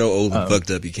 You're so old and Um,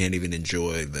 fucked up you can't even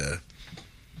enjoy the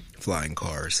flying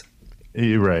cars.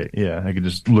 you're right. Yeah, I could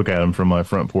just look at them from my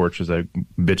front porch as I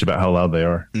bitch about how loud they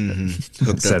are. At Hooked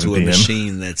up 7 to a p.m.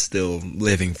 machine that's still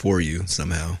living for you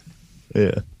somehow.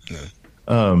 Yeah. Yeah.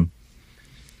 Um,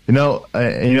 and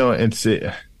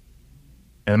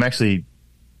I'm actually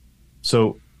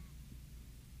so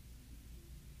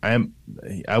I am.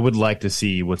 I would like to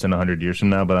see what's in 100 years from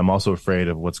now, but I'm also afraid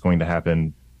of what's going to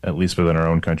happen, at least within our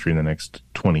own country, in the next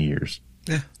 20 years.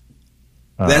 Yeah.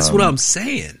 That's what Um, I'm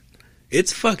saying.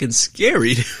 It's fucking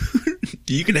scary, dude.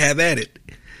 You can have at it.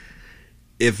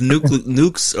 If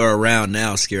nukes are around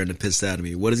now scaring the piss out of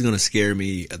me, what is going to scare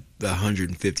me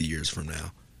 150 years from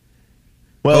now?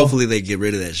 well, Hopefully they get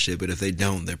rid of that shit, but if they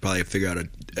don't, they'll probably figure out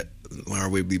or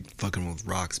we'd be fucking with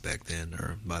rocks back then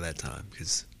or by that time.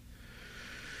 Because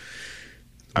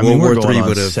I mean, we're War going III on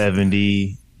would have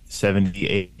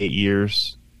 78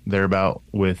 years thereabout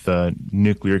with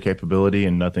nuclear capability,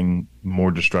 and nothing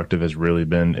more destructive has really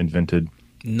been invented.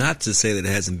 not to say that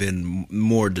it hasn't been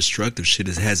more destructive shit.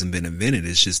 It hasn't been invented.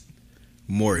 It's just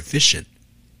more efficient.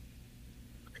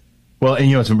 Well,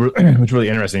 and what's really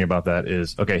interesting about that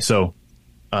is, okay, so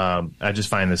I just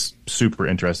find this super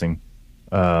interesting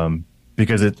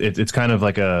because it's kind of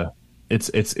like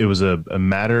it was a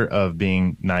matter of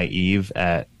being naive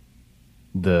at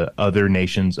the other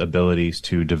nations' abilities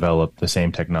to develop the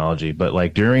same technology. But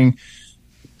like during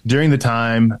the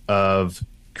time of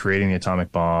creating the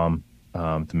atomic bomb,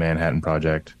 the Manhattan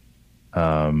Project,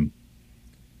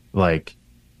 like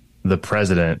the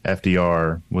president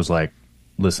FDR was like,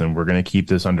 listen, we're going to keep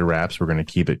this under wraps. We're going to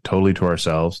keep it totally to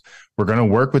ourselves. We're going to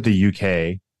work with the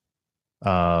UK,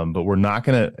 but we're not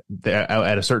going to.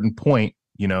 At a certain point,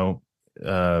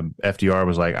 FDR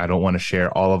was like, I don't want to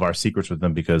share all of our secrets with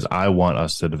them because I want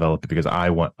us to develop it, because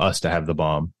I want us to have the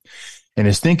bomb. And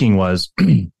his thinking was,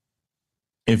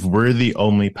 if we're the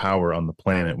only power on the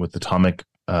planet with atomic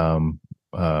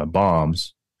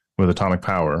bombs, with atomic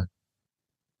power,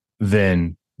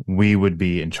 then we would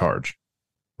be in charge.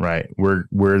 Right. We're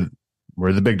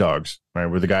the big dogs, right?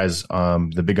 We're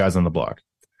the big guys on the block.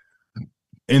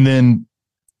 And then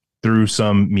through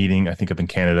some meeting, I think up in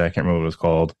Canada, I can't remember what it was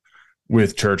called,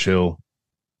 with Churchill,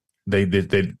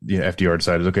 FDR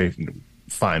decided, okay,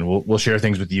 fine, we'll share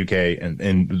things with the UK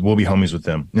and we'll be homies with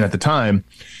them. And at the time,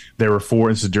 there were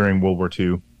this is during World War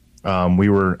II. We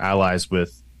were allies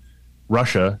with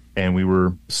Russia, and we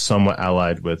were somewhat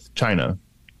allied with China.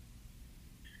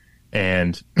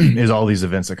 And is all these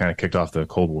events that kind of kicked off the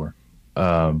Cold War.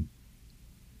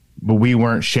 But we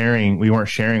weren't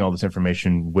sharing all this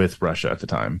information with Russia at the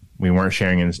time. We weren't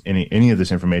sharing any of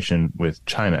this information with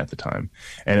China at the time.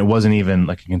 And it wasn't even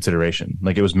like a consideration.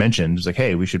 Like, it was mentioned, it's like,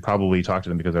 hey, we should probably talk to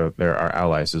them because they're our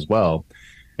allies as well.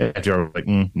 And FDR was like,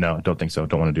 no, don't think so.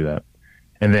 Don't want to do that.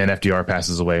 And then FDR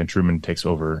passes away and Truman takes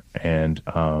over, and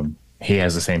he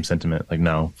has the same sentiment. Like,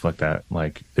 no, fuck that.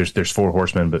 Like, there's 4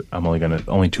 horsemen, but only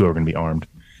 2 are going to be armed.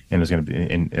 And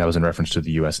that was in reference to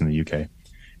the US and the UK.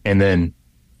 And then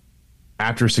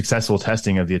after successful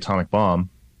testing of the atomic bomb,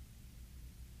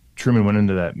 Truman went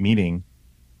into that meeting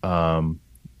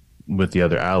with the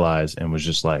other allies and was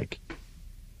just like,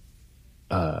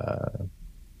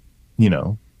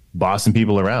 bossing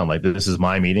people around. Like, this is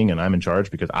my meeting and I'm in charge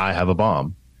because I have a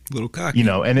bomb. A little cocky.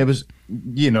 And it was,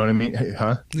 you know what I mean?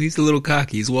 Huh? He's a little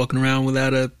cocky. He's walking around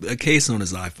without a case on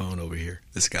his iPhone over here.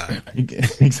 This guy.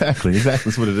 Exactly.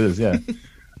 That's what it is. Yeah.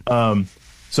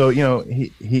 So,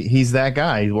 he's that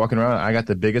guy. He's walking around. I got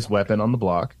the biggest weapon on the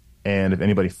block, and if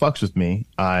anybody fucks with me,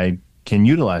 I can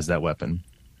utilize that weapon.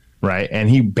 Right. And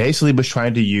he basically was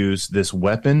trying to use this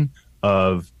weapon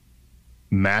of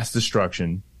mass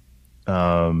destruction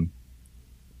as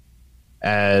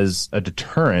a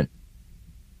deterrent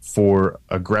for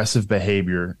aggressive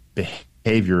behavior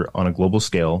on a global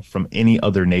scale from any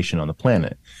other nation on the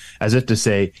planet, as if to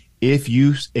say, if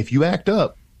you act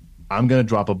up, I'm going to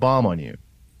drop a bomb on you.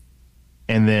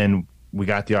 And then we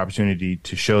got the opportunity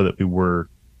to show that we were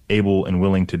able and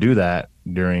willing to do that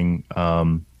during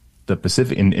the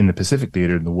Pacific in the Pacific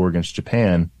theater in the war against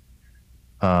Japan,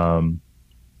 when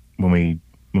we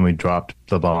dropped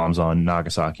the bombs on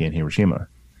Nagasaki and Hiroshima.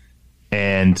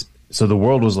 And so the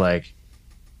world was like,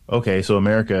 okay, so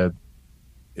America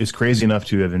is crazy enough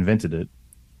to have invented it,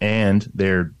 and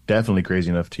they're definitely crazy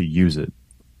enough to use it.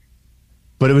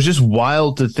 But it was just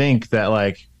wild to think that,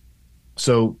 like,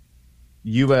 so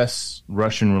U.S.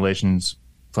 Russian relations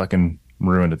fucking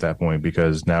ruined at that point,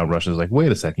 because now Russia's like,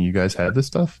 wait a second, you guys had this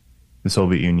stuff, the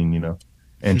Soviet Union,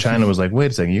 and China was like,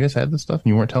 wait a second, you guys had this stuff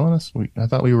and you weren't telling us. I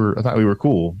thought we were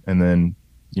cool, and then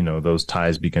those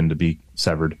ties began to be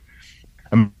severed.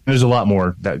 I mean, there's a lot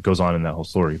more that goes on in that whole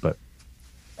story, but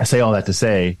I say all that to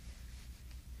say,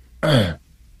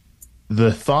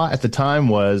 the thought at the time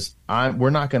was, we're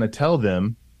not going to tell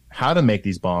them how to make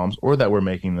these bombs or that we're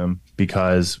making them,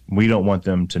 because we don't want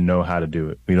them to know how to do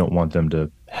it. We don't want them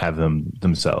to have them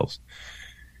themselves.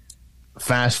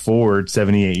 Fast forward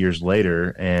 78 years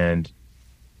later, and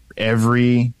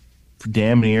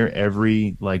damn near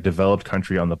every like developed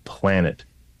country on the planet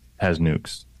has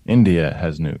nukes. India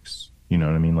has nukes. You know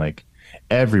what I mean? Like,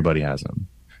 everybody has them.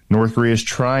 North Korea is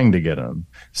trying to get them.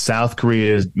 South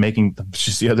Korea is making,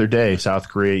 just the other day, South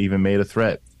Korea even made a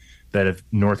threat that if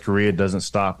North Korea doesn't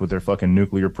stop with their fucking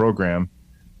nuclear program,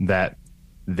 that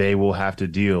they will have to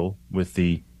deal with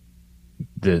the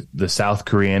South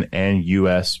Korean and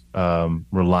U.S.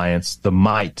 Reliance, the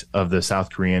might of the South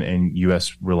Korean and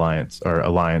U.S. reliance or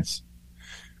alliance.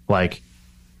 Like,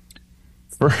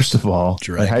 first of all,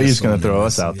 like, how are you just going to throw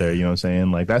us out there? You know what I'm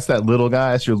saying? Like, that's that little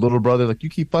guy. That's your little brother. Like, you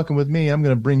keep fucking with me, I'm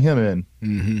going to bring him in.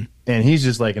 Mm-hmm. And he's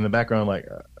just like in the background, like,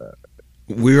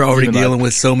 we're already dealing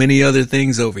with so many other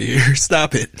things over here.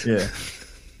 Stop it. Yeah.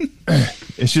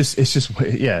 It's just,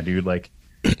 yeah, dude. Like,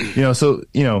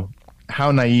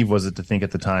 how naive was it to think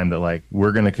at the time that, like,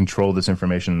 we're going to control this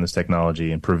information and this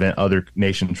technology and prevent other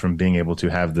nations from being able to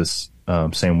have this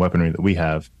same weaponry that we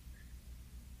have?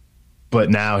 But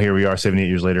now here we are 78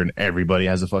 years later, and everybody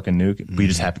has a fucking nuke. Mm-hmm. We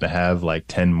just happen to have like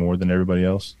 10 more than everybody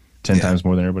else, 10 times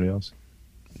more than everybody else.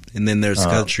 And then there's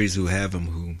countries who have them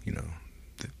who,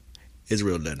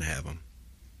 Israel doesn't have them.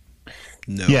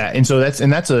 No. Yeah. And so that's a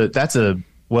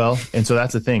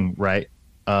thing, right?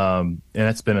 And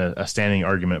that's been a standing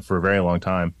argument for a very long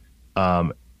time.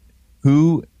 So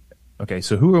who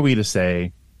are we to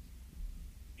say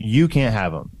you can't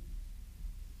have them?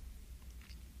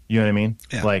 You know what I mean?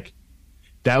 Yeah. Like,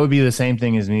 that would be the same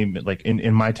thing as me, like,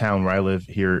 in my town where I live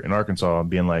here in Arkansas,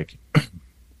 being like,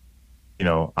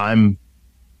 I'm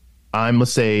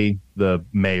let's say the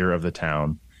mayor of the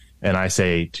town, and I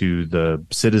say to the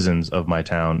citizens of my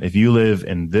town, if you live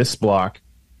in this block,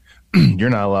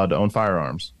 you're not allowed to own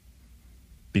firearms,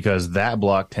 because that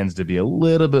block tends to be a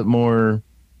little bit more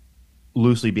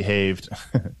loosely behaved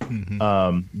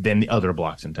than the other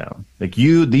blocks in town. Like,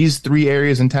 these 3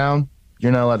 areas in town,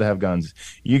 you're not allowed to have guns.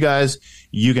 You guys,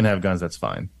 you can have guns. That's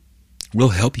fine. We'll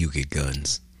help you get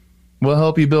guns. We'll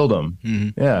help you build them.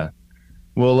 Mm-hmm. Yeah.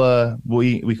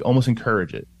 We almost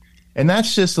encourage it. And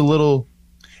that's just a little,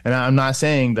 and I'm not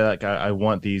saying that, like, I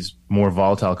want these more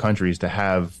volatile countries to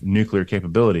have nuclear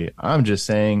capability. I'm just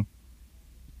saying,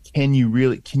 can you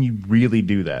really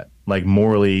do that? Like,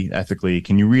 morally, ethically,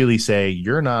 can you really say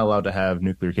you're not allowed to have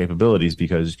nuclear capabilities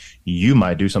because you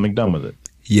might do something dumb with it?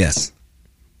 Yes.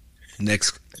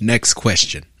 Next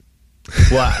question.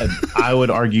 Well, I would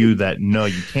argue that no,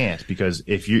 you can't, because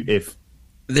if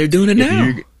they're doing it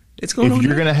now, it's going on. If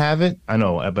you're going to have it, I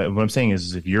know, but what I'm saying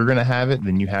is if you're going to have it,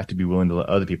 then you have to be willing to let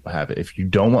other people have it. If you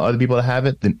don't want other people to have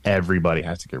it, then everybody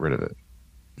has to get rid of it.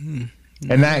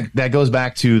 Mm-hmm. And that goes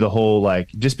back to the whole, like,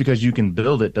 just because you can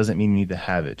build it doesn't mean you need to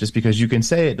have it. Just because you can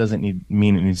say it doesn't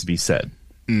mean it needs to be said.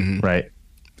 Mm-hmm. Right?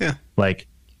 Yeah. Like,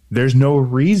 there's no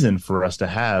reason for us to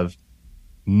have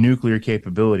nuclear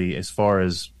capability as far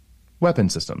as weapon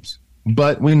systems,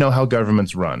 but we know how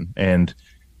governments run, and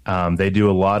they do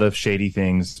a lot of shady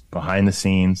things behind the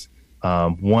scenes.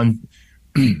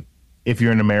 If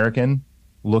you're an American,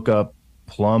 look up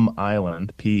Plum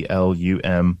Island,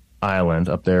 Plum Island,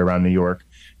 up there around New York.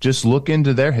 Just look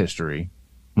into their history,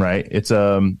 right? It's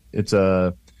a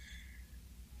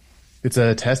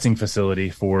testing facility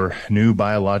for new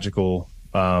biological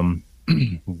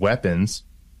weapons.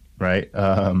 Right.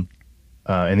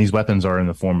 And these weapons are in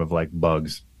the form of, like,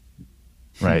 bugs.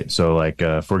 Right. So, like,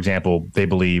 for example, they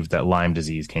believe that Lyme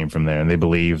disease came from there, and they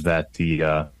believe that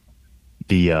have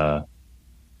you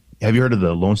heard of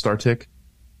the Lone Star tick?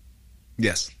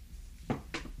 Yes.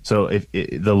 So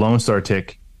the Lone Star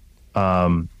tick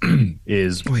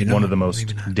is one of the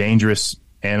most dangerous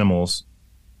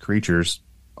creatures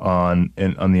on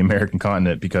the American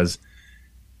continent, because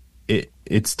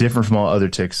it's different from all other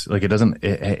ticks. Like,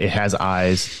 it has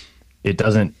eyes. It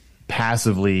doesn't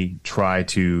passively try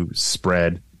to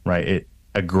spread, right? It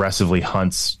aggressively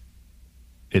hunts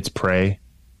its prey,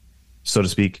 so to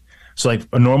speak. So, like,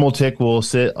 a normal tick will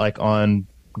sit, like, on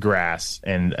grass,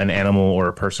 and an animal or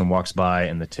a person walks by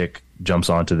and the tick jumps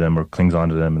onto them or clings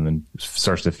onto them and then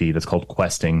starts to feed. That's called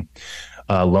questing.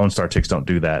 Lone Star ticks don't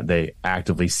do that. They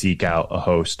actively seek out a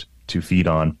host to feed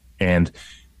on. And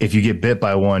if you get bit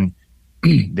by one,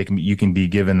 you can be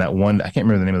given that one. I can't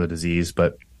remember the name of the disease,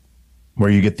 but where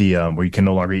you get the where you can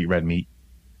no longer eat red meat.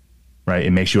 Right,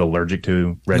 it makes you allergic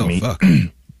to red meat. Fuck.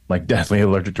 Like definitely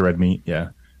allergic to red meat. Yeah,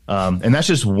 and that's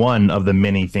just one of the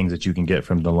many things that you can get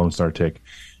from the Lone Star tick.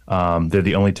 They're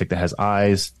the only tick that has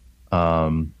eyes,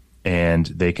 and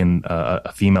they can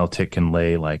a female tick can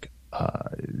lay like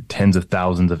tens of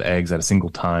thousands of eggs at a single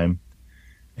time,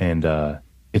 and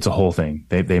it's a whole thing.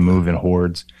 They move in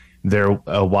hordes. They're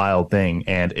a wild thing,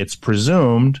 and it's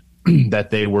presumed that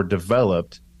they were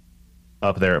developed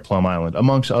up there at Plum Island,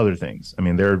 amongst other things. I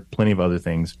mean, there are plenty of other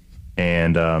things,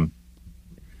 and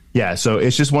yeah, so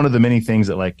it's just one of the many things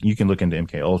that like you can look into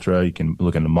MK Ultra, you can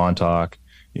look into Montauk,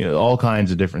 all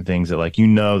kinds of different things that like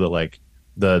that like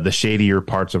the shadier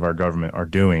parts of our government are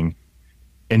doing.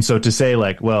 And so to say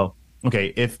like, well,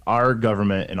 okay, if our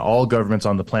government and all governments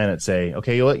on the planet say,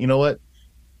 okay, you know what,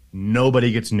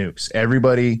 nobody gets nukes,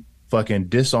 everybody fucking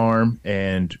disarm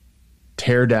and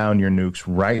tear down your nukes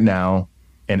right now,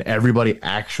 and everybody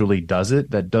actually does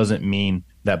it, that doesn't mean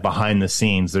that behind the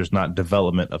scenes there's not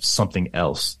development of something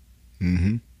else.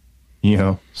 Mm-hmm.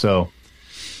 So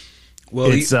well,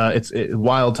 it's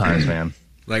wild times, man.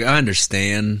 Like I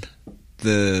understand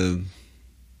the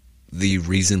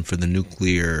reason for the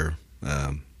nuclear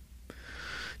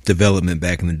development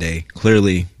back in the day.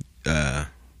 Clearly,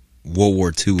 World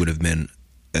War II would have been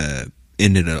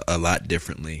ended a lot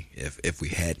differently if we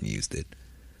hadn't used it.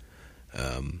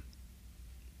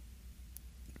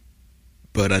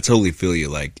 But I totally feel you.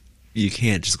 Like, you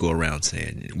can't just go around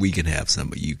saying we can have some,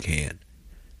 but you can't.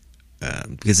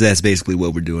 Because that's basically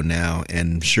what we're doing now.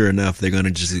 And sure enough, they're going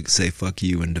to just say fuck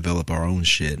you and develop our own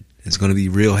shit. It's going to be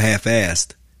real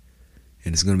half-assed.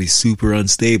 And it's going to be super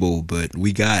unstable, but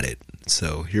we got it.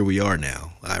 So here we are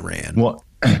now, Iran. Well,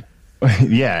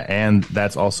 yeah, and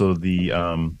that's also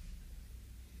the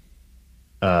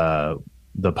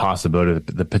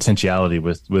possibility, the potentiality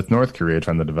with North Korea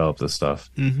trying to develop this stuff.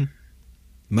 Mm-hmm.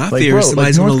 My fear is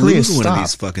somebody's going to lose one of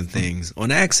these fucking things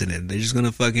on accident. They're just going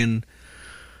to fucking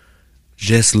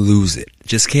just lose it.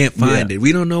 Just can't find it.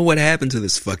 We don't know what happened to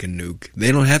this fucking nuke. They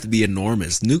don't have to be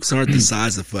enormous. Nukes aren't the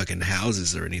size of fucking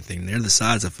houses or anything. They're the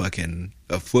size of fucking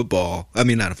a football. I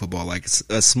mean, not a football, like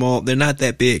a small, they're not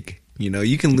that big.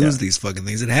 You can lose these fucking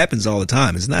things. It happens all the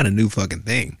time. It's not a new fucking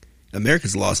thing.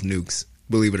 America's lost nukes,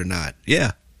 believe it or not.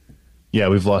 Yeah. Yeah,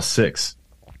 we've lost 6.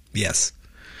 Yes.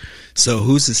 So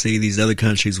who's to say these other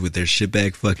countries with their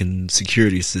shitbag fucking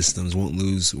security systems won't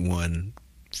lose one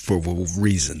for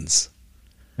reasons?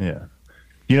 Yeah.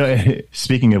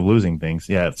 Speaking of losing things,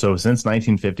 so since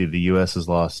 1950, the U.S. has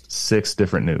lost 6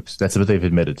 different nukes. That's what they've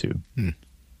admitted to.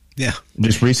 Yeah.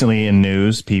 Just recently in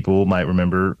news, people might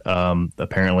remember,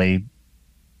 apparently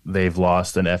they've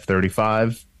lost an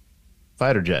F-35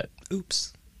 fighter jet.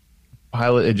 Oops.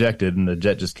 Pilot ejected and the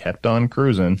jet just kept on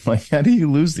cruising. Like, how do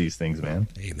you lose these things, man?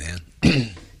 Hey, man.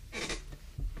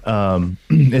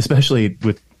 Especially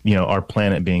with our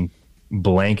planet being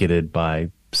blanketed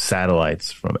by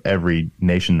satellites from every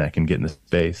nation that can get into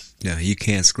space. Yeah, you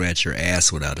can't scratch your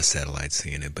ass without a satellite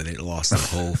seeing it, but it lost a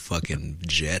whole fucking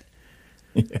jet.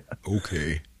 Yeah.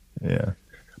 Okay. Yeah,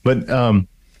 but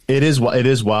it is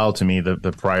wild to me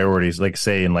the priorities, like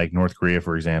say in like North Korea,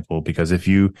 for example, because if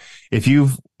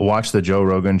you've watched the Joe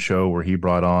Rogan show where he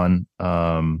brought on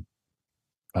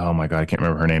oh my god, I can't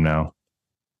remember her name now.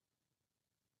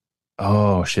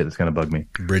 Oh shit, it's gonna bug me.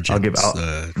 Bridget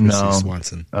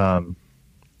Swanson.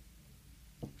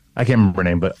 I can't remember her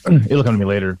name, but it'll come to me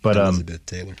later. But Elizabeth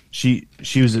Taylor. She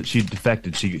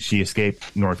defected. She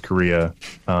escaped North Korea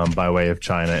by way of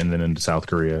China and then into South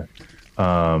Korea.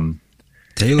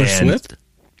 Taylor Swift?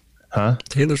 Huh?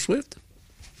 Taylor Swift?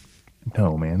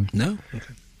 No, man. No?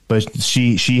 Okay. But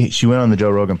she went on the Joe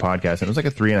Rogan podcast, and it was like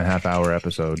a 3.5 hour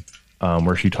episode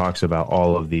where she talks about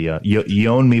all of the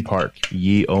Yeonmi Park,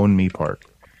 Yeonme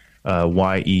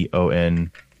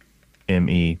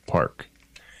Park.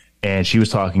 And she was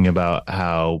talking about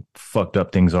how fucked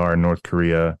up things are in North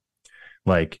Korea.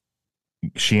 Like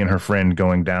she and her friend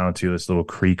going down to this little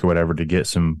creek or whatever to get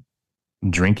some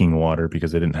drinking water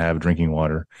because they didn't have drinking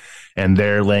water. And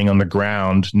they're laying on the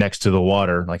ground next to the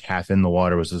water, like half in the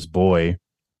water was this boy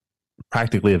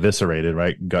practically eviscerated,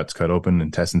 right? Guts cut open,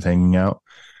 intestines hanging out.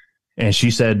 And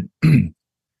she said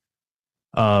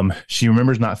she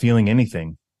remembers not feeling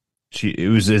anything. It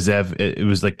was as if it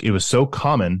was like it was so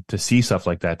common to see stuff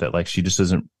like that like she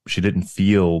didn't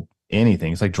feel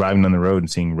anything. It's like driving down the road and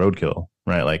seeing roadkill,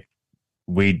 right? Like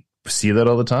we see that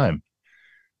all the time.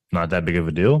 Not that big of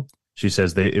a deal. She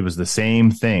says it was the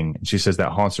same thing. She says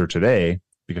that haunts her today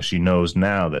because she knows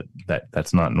now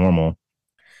that's not normal.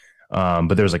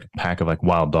 But there was like a pack of like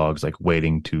wild dogs like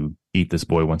waiting to eat this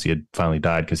boy once he had finally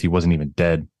died because he wasn't even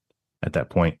dead at that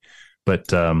point.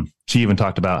 But she even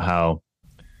talked about how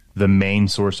the main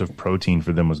source of protein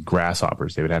for them was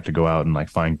grasshoppers. They would have to go out and like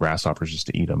find grasshoppers just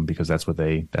to eat them because that's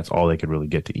all they could really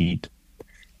get to eat.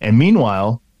 And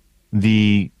meanwhile,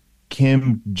 the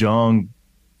Kim Jong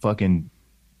fucking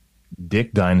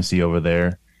dick dynasty over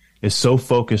there is so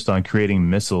focused on creating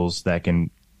missiles that can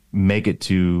make it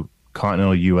to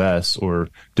continental US or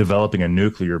developing a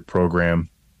nuclear program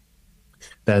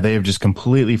that they have just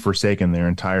completely forsaken their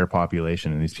entire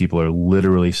population. And these people are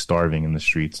literally starving in the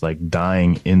streets, like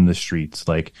dying in the streets,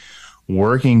 like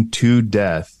working to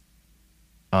death.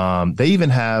 They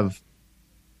even have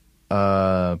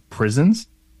prisons.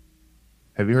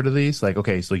 Have you heard of these? Like,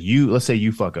 okay, so let's say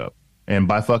you fuck up. And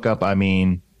by fuck up, I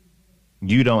mean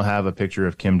you don't have a picture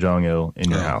of Kim Jong-il in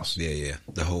your house. Yeah.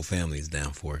 The whole family is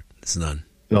down for it. It's none.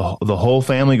 The whole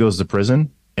family goes to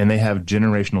prison, and they have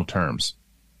generational terms,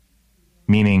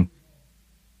 meaning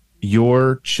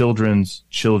your children's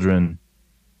children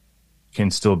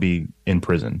can still be in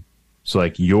prison. So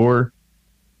like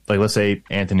let's say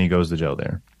Anthony goes to jail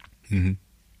there. Mm-hmm.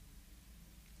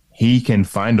 He can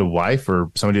find a wife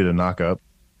or somebody to knock up,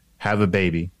 have a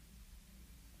baby,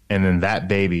 and then that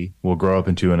baby will grow up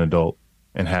into an adult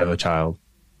and have a child,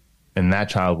 and that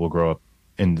child will grow up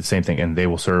in the same thing, and they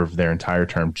will serve their entire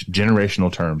term,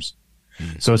 generational terms.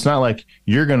 So it's not like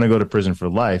you're going to go to prison for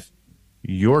life.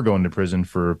 You're going to prison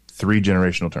for 3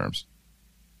 generational terms.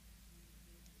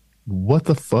 What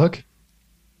the fuck?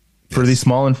 For these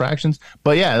small infractions?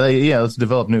 But yeah, let's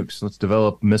develop nukes. Let's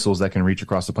develop missiles that can reach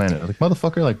across the planet. Like,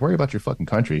 motherfucker, like, worry about your fucking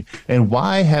country. And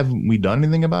why haven't we done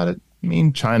anything about it? I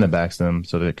mean, China backs them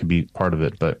so that it could be part of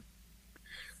it, but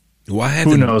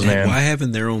who knows, man? Why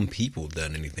haven't their own people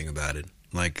done anything about it?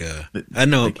 Like, I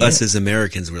know us as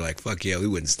Americans, we're like, fuck yeah, we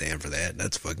wouldn't stand for that.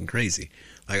 That's fucking crazy.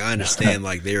 Like, I understand,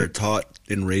 like, they're taught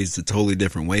and raised a totally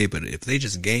different way, but if they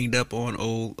just ganged up on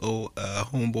old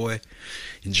homeboy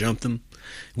and jumped him,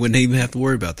 wouldn't even have to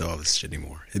worry about all this shit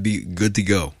anymore. It'd be good to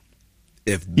go.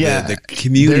 If the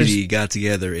community got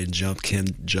together and jumped Kim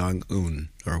Jong-un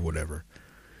or whatever,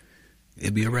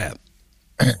 it'd be a wrap.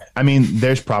 I mean,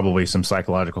 there's probably some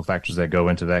psychological factors that go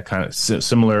into that, kind of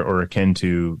similar or akin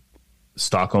to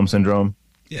Stockholm syndrome.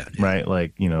 Yeah. Right.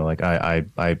 Like, like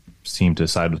I seem to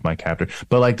side with my captor,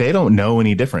 but like, they don't know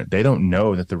any different. They don't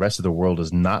know that the rest of the world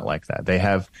is not like that. They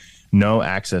have no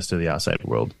access to the outside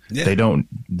world. Yeah.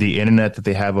 The internet that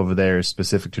they have over there is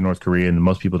specific to North Korea, and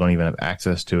most people don't even have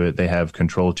access to it. They have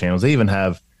controlled channels. They even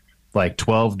have like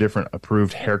 12 different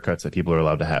approved haircuts that people are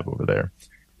allowed to have over there.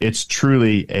 It's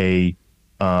truly I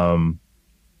can't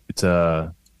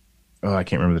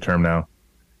remember the term now.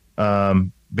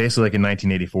 Basically like in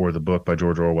 1984, the book by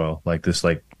George Orwell, like this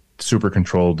like super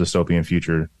controlled dystopian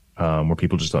future where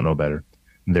people just don't know better.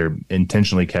 They're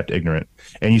intentionally kept ignorant.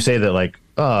 And you say that like,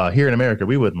 here in America,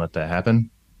 we wouldn't let that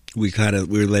happen. We're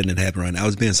letting it happen right now. I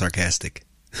was being sarcastic.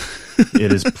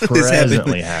 It is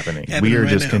presently happening. We are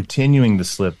just continuing to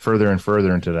slip further and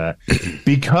further into that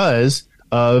because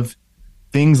of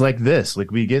things like this.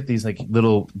 Like, we get these like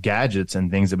little gadgets and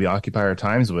things that we occupy our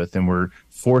times with, and we're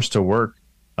forced to work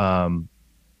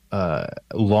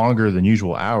longer than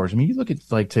usual hours. I mean, you look at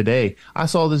like today, I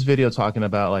saw this video talking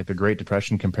about like the Great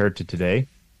Depression compared to today,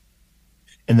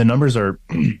 and the numbers are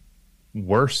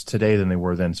worse today than they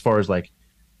were then, as far as like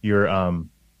your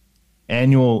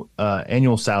annual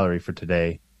salary for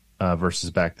today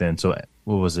versus back then. So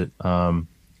what was it? The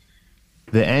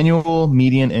annual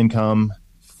median income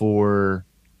for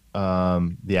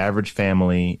the average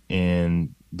family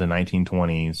in the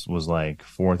 1920s was like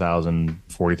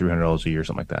 $4,300 a year,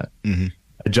 something like that. Mm-hmm.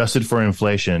 Adjusted for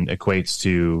inflation equates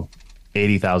to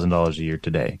 $80,000 a year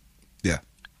today. Yeah.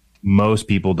 Most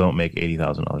people don't make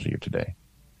 $80,000 a year today.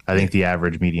 I think the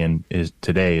average median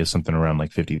today is something around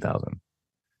like 50,000.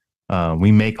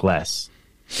 We make less.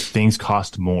 Things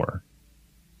cost more.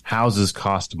 Houses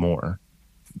cost more.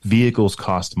 Vehicles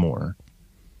cost more.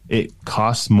 It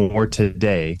costs more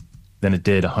today than it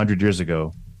did 100 years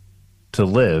ago to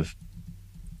live.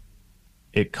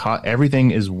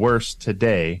 Everything is worse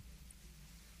today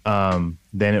than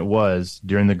it was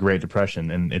during the Great Depression,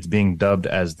 and it's being dubbed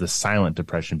as the Silent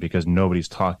Depression because nobody's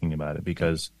talking about it,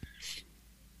 because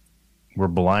we're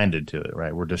blinded to it,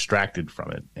 right? We're distracted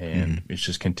from it, and it's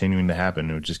just continuing to happen.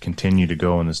 It would just continue to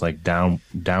go in this like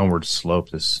downward slope,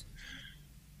 this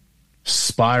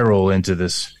spiral into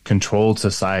this controlled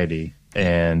society,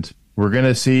 and we're going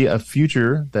to see a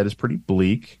future that is pretty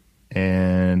bleak.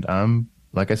 And I'm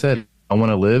like I said, I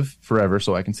want to live forever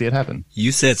so I can see it happen.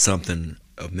 You said something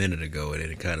a minute ago, and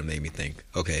it kind of made me think.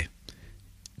 Okay,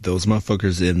 those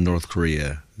motherfuckers in North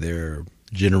Korea, they're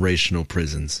generational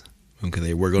prisons. Okay,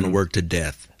 they were going to work to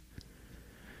death.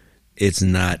 It's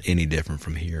not any different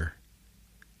from here.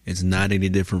 It's not any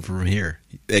different from here.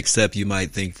 Except you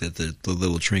might think that the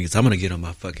little trinkets. I'm going to get on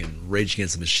my fucking Rage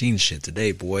Against the Machine shit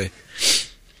today, boy.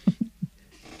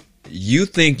 You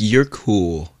think you're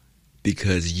cool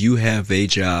because you have a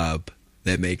job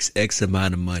that makes X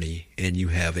amount of money, and you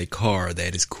have a car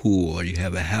that is cool, or you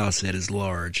have a house that is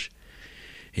large,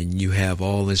 and you have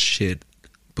all this shit,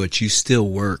 but you still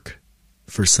work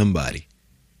for somebody.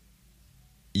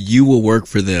 You will work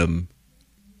for them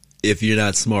if you're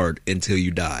not smart until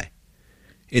you die.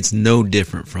 It's no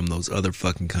different from those other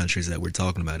fucking countries that we're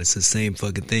talking about. It's the same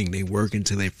fucking thing. They work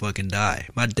until they fucking die.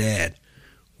 My dad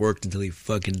worked until he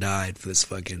fucking died for this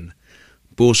fucking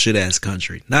bullshit ass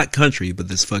country. Not country, but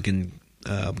this fucking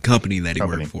company that he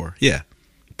worked for. Yeah.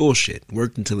 Bullshit.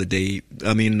 Worked until the day,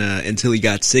 until he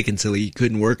got sick, until he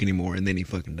couldn't work anymore, and then he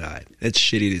fucking died. That's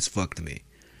shitty as fuck to me.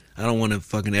 I don't want to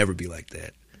fucking ever be like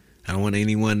that. I don't want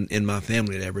anyone in my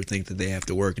family to ever think that they have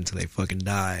to work until they fucking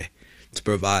die to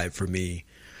provide for me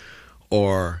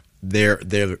or their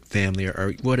family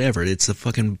or whatever. It's a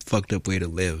fucking fucked up way to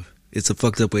live. It's a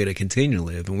fucked up way to continue to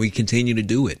live, and we continue to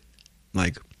do it.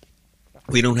 Like,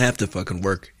 we don't have to fucking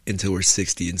work until we're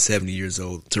 60 and 70 years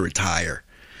old to retire,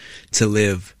 to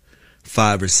live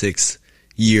 5 or 6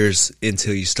 years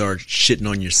until you start shitting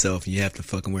on yourself and you have to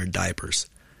fucking wear diapers.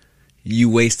 You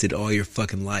wasted all your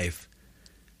fucking life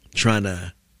trying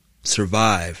to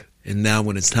survive, and now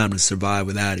when it's time to survive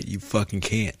without it, you fucking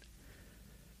can't.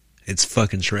 It's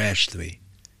fucking trash to me.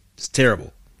 It's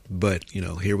terrible. But,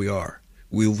 here we are.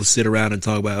 We will sit around and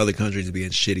talk about other countries being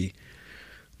shitty,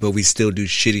 but we still do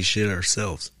shitty shit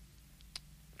ourselves.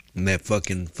 And that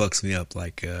fucking fucks me up.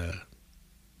 Like,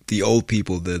 the old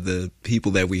people, the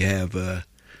people that we have,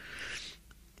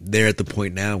 they're at the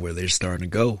point now where they're starting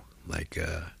to go. Like,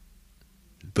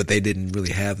 but they didn't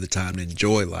really have the time to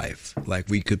enjoy life. Like,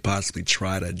 we could possibly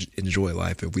try to enjoy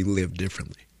life if we lived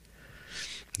differently.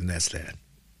 And that's that.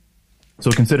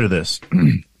 So consider this.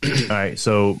 All right,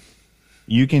 so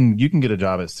you can get a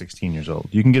job at 16 years old.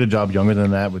 You can get a job younger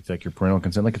than that with like your parental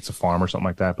consent, like it's a farm or something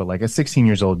like that. But like at 16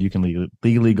 years old, you can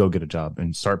legally go get a job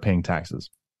and start paying taxes.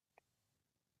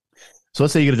 So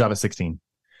let's say you get a job at 16,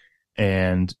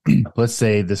 and let's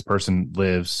say this person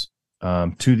lives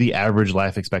to the average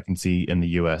life expectancy in the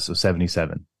U.S. of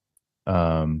 77.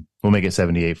 We'll make it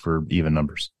 78 for even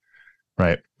numbers,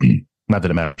 right? Not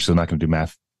that it matters, so I'm not going to do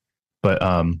math. But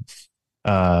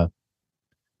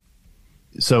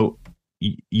so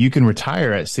you can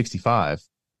retire at 65.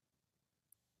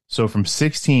 So from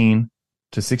 16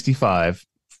 to 65,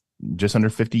 just under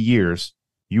 50 years,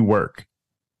 you work.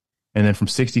 And then from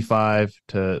 65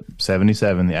 to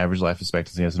 77, the average life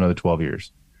expectancy is another 12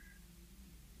 years.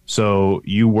 So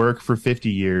you work for 50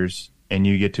 years and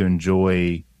you get to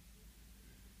enjoy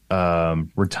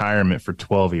retirement for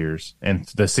 12 years. And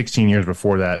the 16 years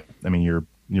before that, I mean, you're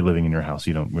living in your house.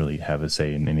 You don't really have a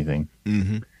say in anything.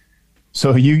 Mm-hmm.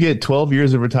 So you get 12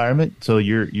 years of retirement. So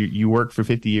you work for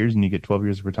 50 years and you get 12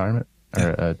 years of retirement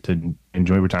to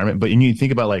enjoy retirement. But you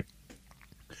think about like,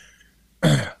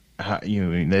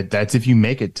 that's if you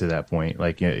make it to that point,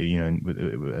 like, with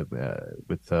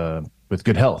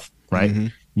good health, right? Mm-hmm.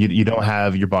 You don't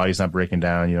have, your body's not breaking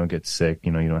down. You don't get sick.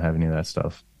 You don't have any of that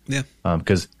stuff. Yeah.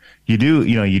 Because you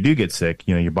do get sick.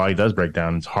 Your body does break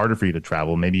down. It's harder for you to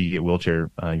travel. Maybe you get wheelchair.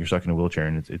 You're stuck in a wheelchair,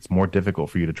 and it's more difficult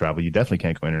for you to travel. You definitely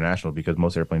can't go international because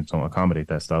most airplanes don't accommodate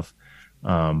that stuff.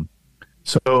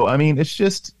 So I mean, it's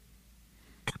just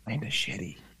kind of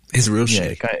shitty. It's real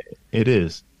shitty. It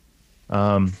is.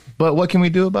 But what can we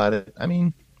do about it? I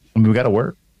mean, we got to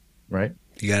work, right?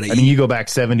 You got to eat. I mean, you go back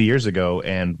 70 years ago,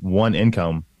 and one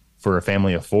income for a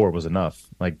family of 4 was enough.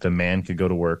 Like, the man could go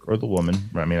to work, or the woman.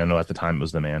 I mean, I know at the time it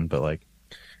was the man, but like,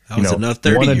 that was enough.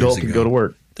 30 one years adult ago. could go to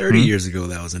work. 30 years ago,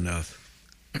 that was enough.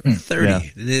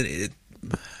 30. Yeah.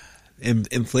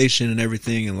 Inflation and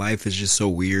everything, and life is just so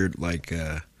weird. Like,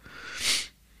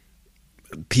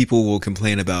 people will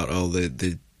complain about,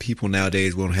 the people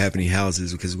nowadays won't have any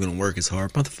houses because we don't work as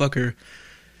hard. Motherfucker,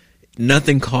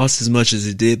 nothing costs as much as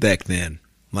it did back then.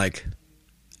 Like,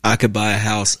 I could buy a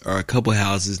house or a couple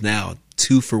houses now,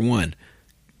 2 for 1,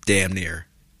 damn near.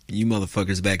 You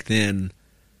motherfuckers back then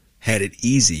had it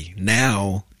easy.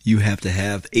 Now you have to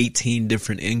have 18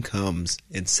 different incomes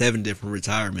and 7 different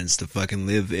retirements to fucking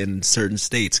live in certain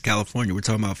states. California, we're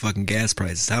talking about fucking gas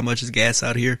prices. How much is gas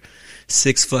out here?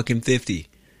 $6.50.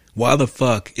 Why the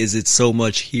fuck is it so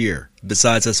much here?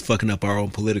 Besides us fucking up our own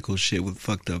political shit with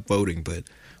fucked up voting, but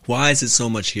why is it so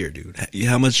much here, dude?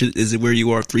 How much is it where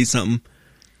you are? 3 something?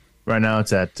 Right now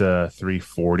it's at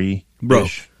 340. Bro,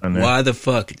 why the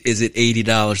fuck is it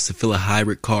 $80 to fill a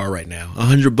hybrid car right now?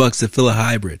 $100 to fill a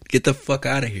hybrid. Get the fuck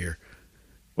out of here.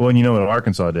 Well, and you know what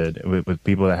Arkansas did with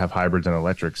people that have hybrids and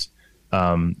electrics?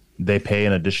 They pay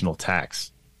an additional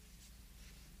tax.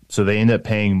 So they end up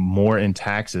paying more in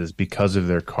taxes because of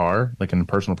their car, like in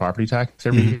personal property tax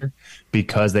every year,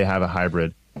 because they have a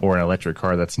hybrid or an electric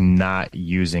car that's not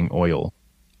using oil.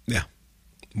 Yeah.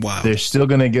 Wow. They're still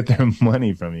going to get their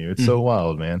money from you. It's so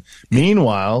wild, man.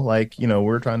 Meanwhile, like, you know,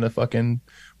 we're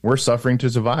suffering to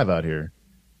survive out here.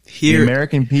 The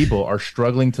American people are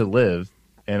struggling to live,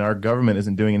 and our government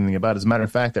isn't doing anything about it. As a matter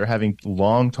of fact, they're having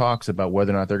long talks about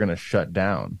whether or not they're going to shut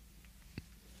down.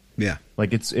 Yeah.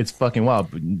 Like, it's fucking wild.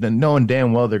 Knowing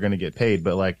damn well they're going to get paid,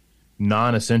 but like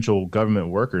non-essential government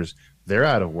workers, they're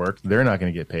out of work. They're not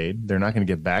going to get paid. They're not going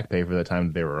to get back pay for the time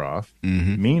that they were off.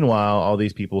 Meanwhile, all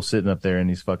these people sitting up there in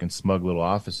these fucking smug little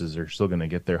offices are still going to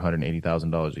get their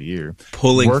 $180,000 a year.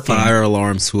 Pulling fire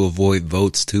alarms to avoid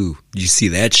votes, too. You see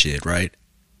that shit, right?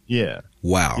 Yeah.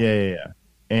 Wow. Yeah.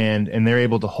 And they're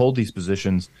able to hold these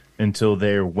positions until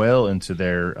they're well into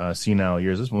their senile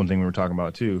years. This is one thing we were talking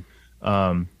about, too.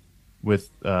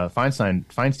 With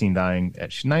Feinstein dying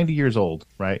at 90 years old,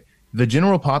 right? The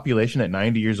general population at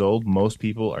 90 years old, most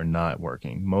people are not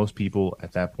working. Most people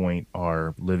at that point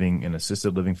are living in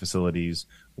assisted living facilities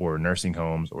or nursing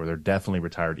homes, or they're definitely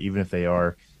retired, even if they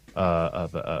are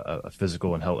of a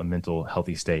physical and mental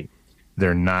healthy state.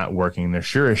 They're not working. They're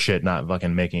sure as shit not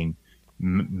fucking making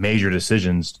major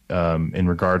decisions in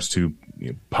regards to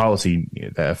policy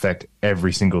that affect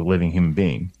every single living human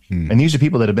being. And these are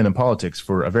people that have been in politics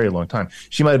for a very long time.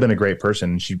 She might have been a great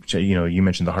person. She, you know, you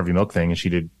mentioned the Harvey Milk thing, and she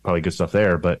did probably good stuff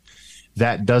there, but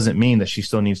that doesn't mean that she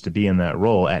still needs to be in that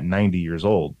role at 90 years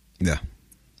old. Yeah.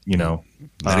 You know,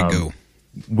 let it go.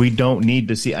 We don't need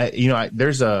to see, I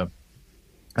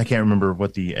can't remember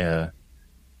what the,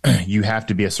 you have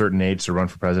to be a certain age to run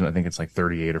for president. I think it's like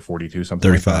 38 or 42, something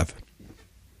 35. like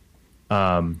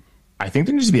that. I think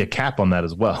there needs to be a cap on that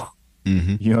as well.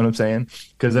 You know what I'm saying?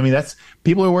 Because, I mean,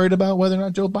 people are worried about whether or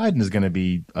not Joe Biden is going to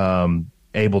be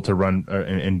able to run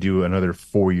and do another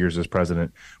 4 years as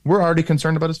president. We're already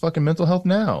concerned about his fucking mental health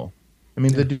now. I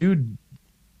mean, the dude.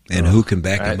 And who can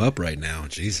back him up right now?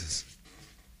 Jesus.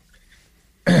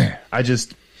 I'm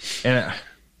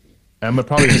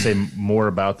probably going to say more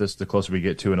about this the closer we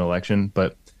get to an election,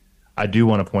 but I do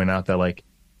want to point out that, like,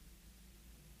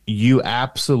 you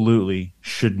absolutely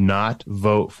should not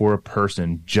vote for a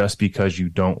person just because you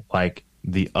don't like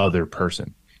the other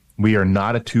person. We are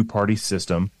not a two-party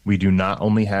system. We do not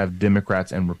only have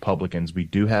Democrats and Republicans. We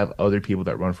do have other people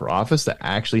that run for office that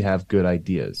actually have good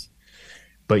ideas.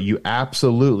 But you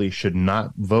absolutely should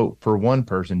not vote for one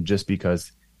person just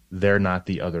because they're not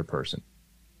the other person.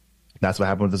 That's what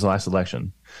happened with this last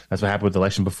election. That's what happened with the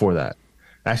election before that.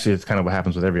 Actually, it's kind of what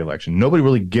happens with every election. Nobody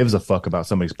really gives a fuck about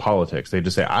somebody's politics. They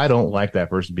just say, I don't like that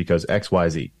person because X, Y,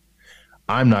 Z.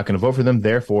 I'm not going to vote for them.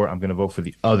 Therefore, I'm going to vote for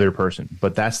the other person.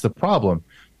 But that's the problem.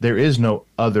 There is no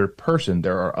other person.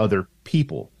 There are other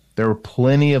people. There are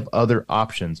plenty of other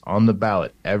options on the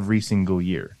ballot every single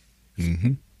year.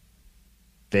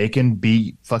 They can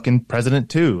be fucking president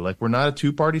too. Like, we're not a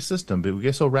two-party system, but we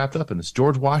get so wrapped up in this.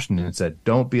 George Washington said,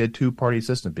 don't be a two-party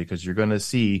system because you're going to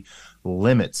see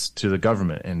limits to the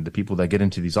government and the people that get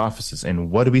into these offices.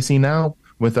 And what do we see now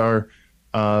with our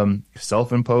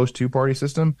self-imposed two-party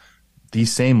system?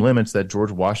 These same limits that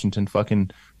George Washington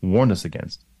fucking warned us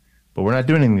against. But we're not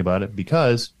doing anything about it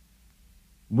because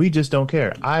we just don't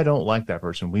care. I don't like that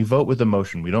person. We vote with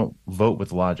emotion. We don't vote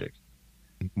with logic.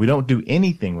 We don't do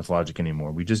anything with logic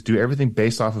anymore. We just do everything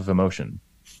based off of emotion.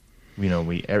 You know,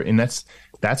 and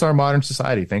that's our modern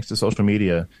society, thanks to social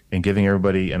media and giving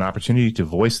everybody an opportunity to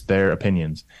voice their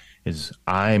opinions. Is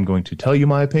I am going to tell you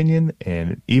my opinion,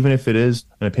 and even if it is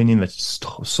an opinion that's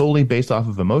solely based off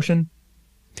of emotion,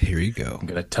 here you go. I'm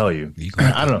going to tell you.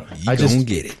 I don't know. I just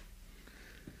get it.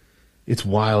 It's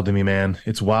wild to me, man.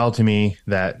 It's wild to me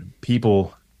that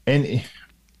people, and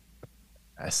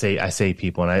I say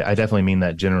people, and I definitely mean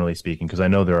that generally speaking, because I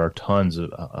know there are tons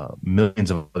of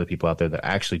millions of other people out there that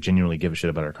actually genuinely give a shit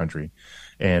about our country.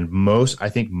 And I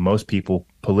think most people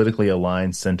politically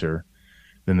align center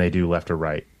than they do left or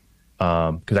right.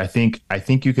 Because I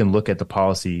think you can look at the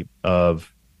policy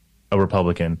of a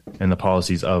Republican and the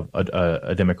policies of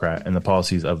a Democrat and the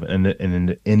policies of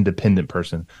an independent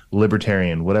person,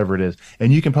 libertarian, whatever it is,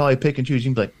 and you can probably pick and choose. You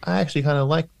can be like, I actually kind of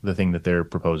like the thing that they're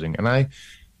proposing,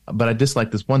 but I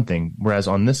dislike this one thing. Whereas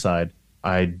on this side,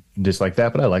 I dislike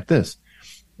that, but I like this.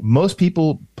 Most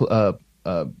people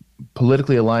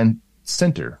politically align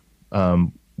center,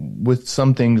 with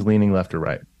some things leaning left or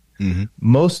right. Mm-hmm.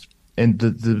 Most and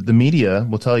the media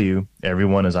will tell you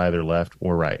everyone is either left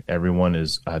or right. Everyone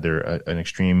is either an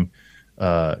extreme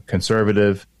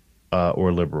conservative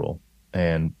or liberal.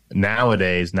 And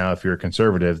nowadays, if you're a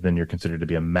conservative, then you're considered to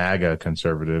be a MAGA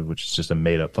conservative, which is just a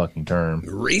made up fucking term.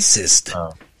 Racist.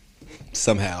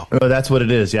 Somehow. Oh, that's what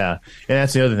it is, yeah. And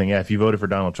that's the other thing. Yeah, if you voted for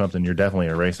Donald Trump, then you're definitely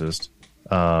a racist.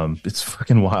 It's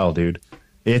fucking wild, dude.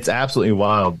 It's absolutely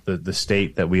wild, the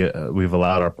state that we've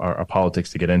allowed our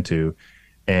politics to get into.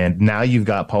 And now you've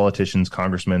got politicians,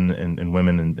 congressmen, and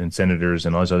women, and senators,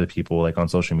 and all these other people, like on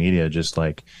social media, just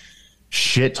like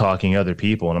shit talking other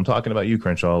people. And I'm talking about you,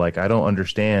 Crenshaw. Like, I don't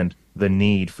understand the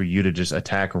need for you to just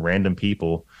attack random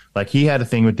people. Like, he had a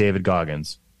thing with David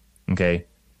Goggins, okay,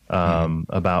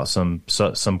 about some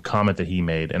comment that he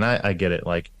made. And I get it.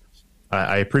 Like,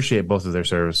 I appreciate both of their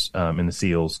service in the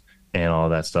SEALs and all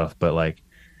that stuff. But, like,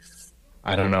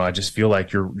 I don't know. I just feel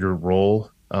like your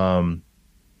role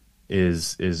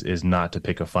is not to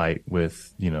pick a fight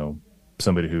with,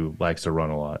 somebody who likes to run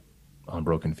a lot on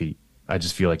broken feet. I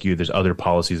just feel like there's other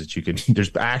policies that you can,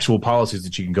 there's actual policies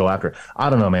that you can go after. I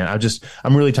don't know, man.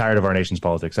 I'm really tired of our nation's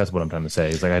politics. That's what I'm trying to say.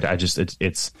 It's like,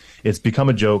 it's become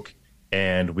a joke,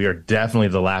 and we are definitely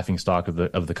the laughing stock of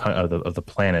the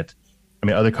planet. I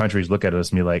mean, other countries look at us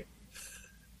and be like,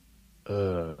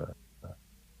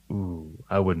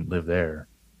 I wouldn't live there.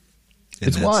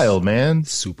 It's wild, man.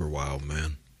 Super wild,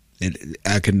 man.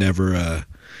 I could never, I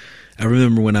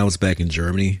remember when I was back in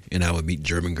Germany and I would meet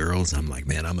German girls. I'm like,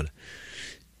 man,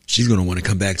 she's going to want to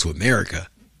come back to America.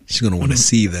 She's going to want to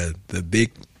see the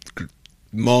big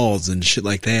malls and shit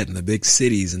like that, and the big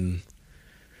cities. And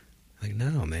like,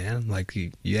 no, man, like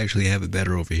you actually have it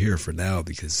better over here for now,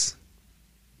 because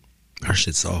our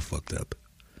shit's all fucked up.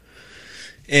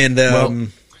 And,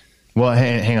 well,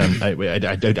 hang on.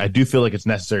 I do feel like it's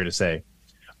necessary to say,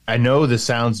 I know this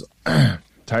sounds,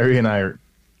 Tyree and I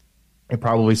it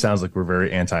probably sounds like we're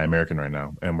very anti-American right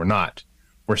now, and we're not.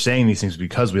 We're saying these things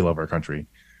because we love our country.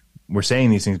 We're saying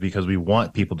these things because we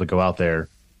want people to go out there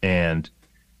and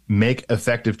make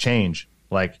effective change.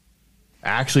 Like,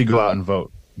 actually go out and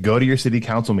vote. Go to your city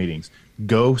council meetings.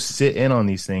 Go sit in on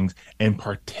these things and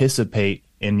participate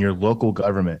in your local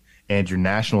government and your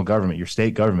national government, your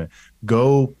state government.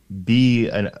 Go be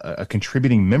a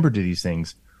contributing member to these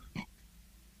things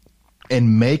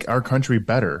and make our country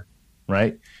better,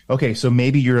 right? Okay, so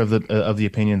maybe you're of the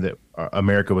opinion that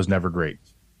America was never great.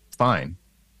 Fine.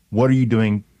 What are you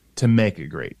doing to make it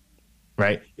great,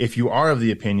 right? If you are of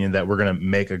the opinion that we're going to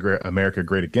make America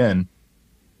great again,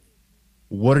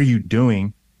 what are you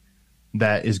doing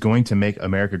that is going to make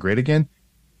America great again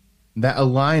that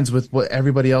aligns with what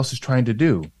everybody else is trying to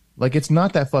do? Like, it's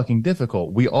not that fucking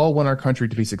difficult. We all want our country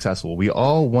to be successful. We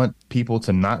all want people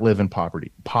to not live in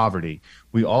poverty.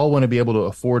 We all want to be able to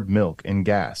afford milk and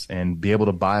gas and be able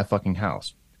to buy a fucking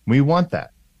house. We want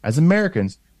that. As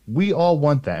Americans, we all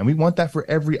want that. And we want that for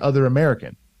every other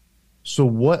American. So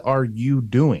what are you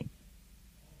doing?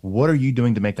 What are you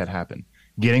doing to make that happen?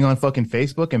 Getting on fucking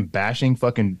Facebook and bashing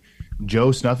fucking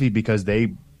Joe Snuffy because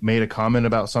they made a comment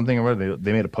about something, or whatever,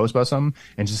 they made a post about something,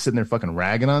 and just sitting there fucking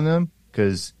ragging on them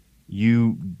because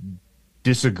you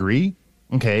disagree?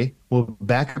 Okay, well,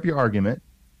 back up your argument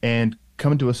and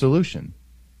come to a solution.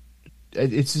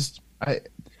 It's just,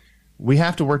 we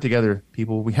have to work together,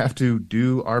 people. We have to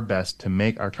do our best to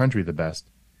make our country the best.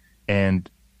 And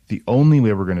the only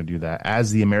way we're going to do that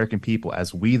as the American people,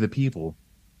 as we the people,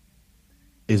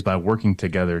 is by working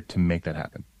together to make that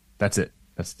happen. That's it.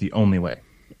 That's the only way.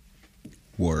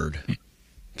 Word.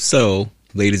 So,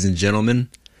 ladies and gentlemen,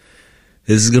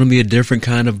 this is going to be a different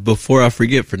kind of, before I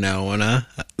forget for now on,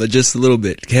 but just a little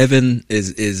bit. Kevin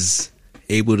is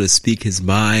able to speak his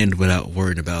mind without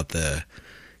worrying about the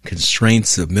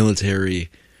constraints of military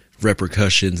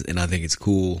repercussions, and I think it's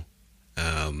cool.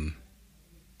 I'm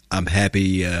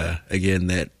happy, again,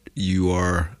 that you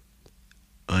are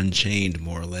unchained,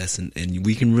 more or less, and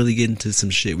we can really get into some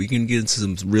shit. We can get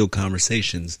into some real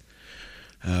conversations.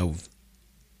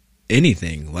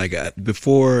 Anything like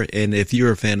before, and if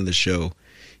you're a fan of the show,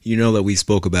 you know that we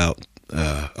spoke about,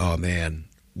 oh man,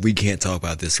 we can't talk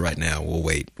about this right now. We'll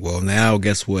wait. Well, now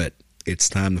guess what? It's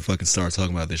time to fucking start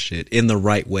talking about this shit in the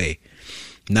right way.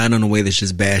 Not in a way that's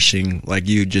just bashing, like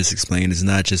you just explained. It's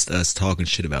not just us talking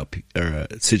shit about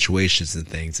situations and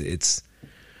things. It's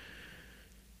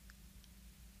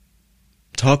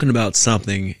talking about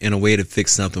something in a way to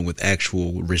fix something with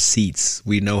actual receipts.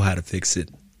 We know how to fix it.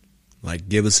 Like,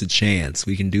 give us a chance.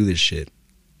 We can do this shit.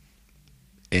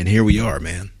 And here we are,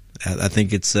 man. I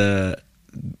think it's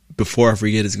before I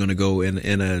forget, it's going to go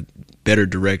in a better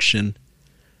direction,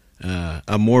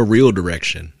 a more real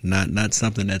direction, not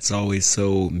something that's always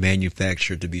so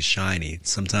manufactured to be shiny.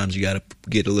 Sometimes you got to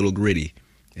get a little gritty,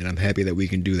 and I'm happy that we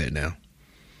can do that now.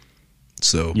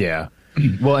 So yeah.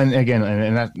 Well, and again,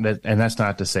 and that's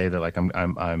not to say that like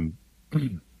I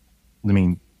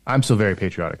mean, I'm still very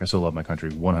patriotic. I still love my country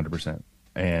 100%.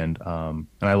 And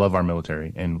I love our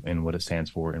military and what it stands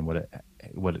for and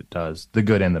what it does, the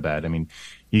good and the bad. I mean,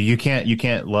 you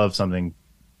can't love something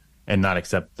and not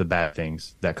accept the bad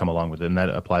things that come along with it, and that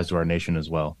applies to our nation as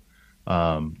well.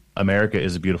 America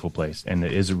is a beautiful place, and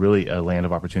it is really a land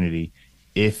of opportunity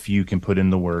if you can put in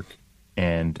the work.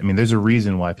 And I mean, there's a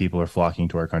reason why people are flocking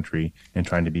to our country and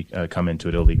trying to come into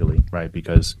it illegally, right?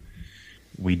 Because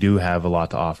we do have a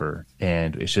lot to offer,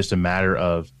 and it's just a matter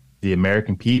of the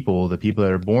American people, the people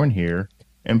that are born here,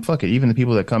 and fuck it, even the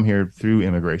people that come here through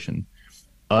immigration,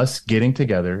 us getting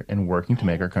together and working to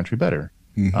make our country better.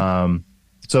 Mm-hmm.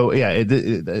 So yeah,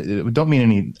 it don't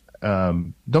mean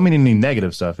any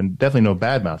negative stuff, and definitely no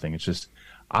bad mouthing. It's just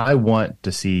I want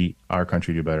to see our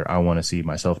country do better. I want to see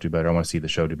myself do better. I want to see the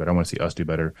show do better. I want to see us do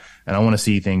better, and I want to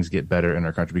see things get better in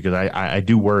our country, because I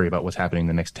do worry about what's happening in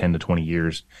the next 10 to 20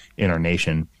 years in our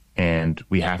nation, and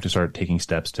we have to start taking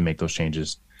steps to make those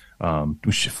changes.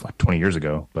 20 years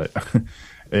ago, but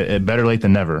better late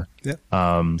than never. Yeah.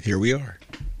 Here we are.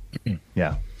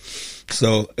 Yeah.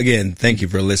 So again, thank you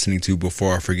for listening to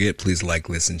Before I Forget. Please like,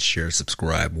 listen, share,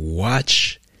 subscribe,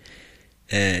 watch.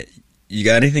 You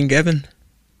got anything, Kevin?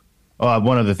 Oh,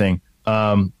 one other thing.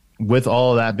 With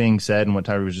all of that being said, and what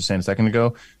Tyree was just saying a second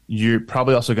ago, you're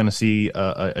probably also going to see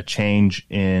a change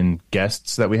in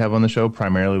guests that we have on the show.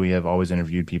 Primarily, we have always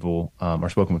interviewed people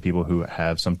or spoken with people who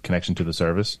have some connection to the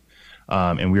service.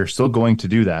 And we are still going to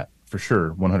do that for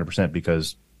sure, 100%,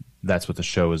 because that's what the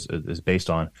show is based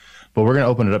on. But we're going to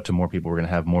open it up to more people. We're going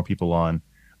to have more people on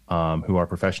who are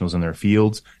professionals in their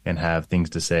fields and have things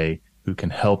to say, who can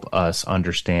help us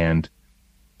understand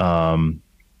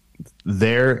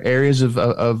their areas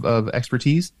of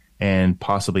expertise, and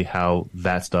possibly how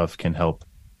that stuff can help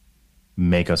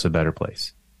make us a better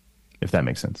place, if that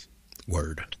makes sense.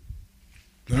 Word.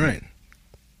 All right.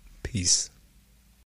 Peace.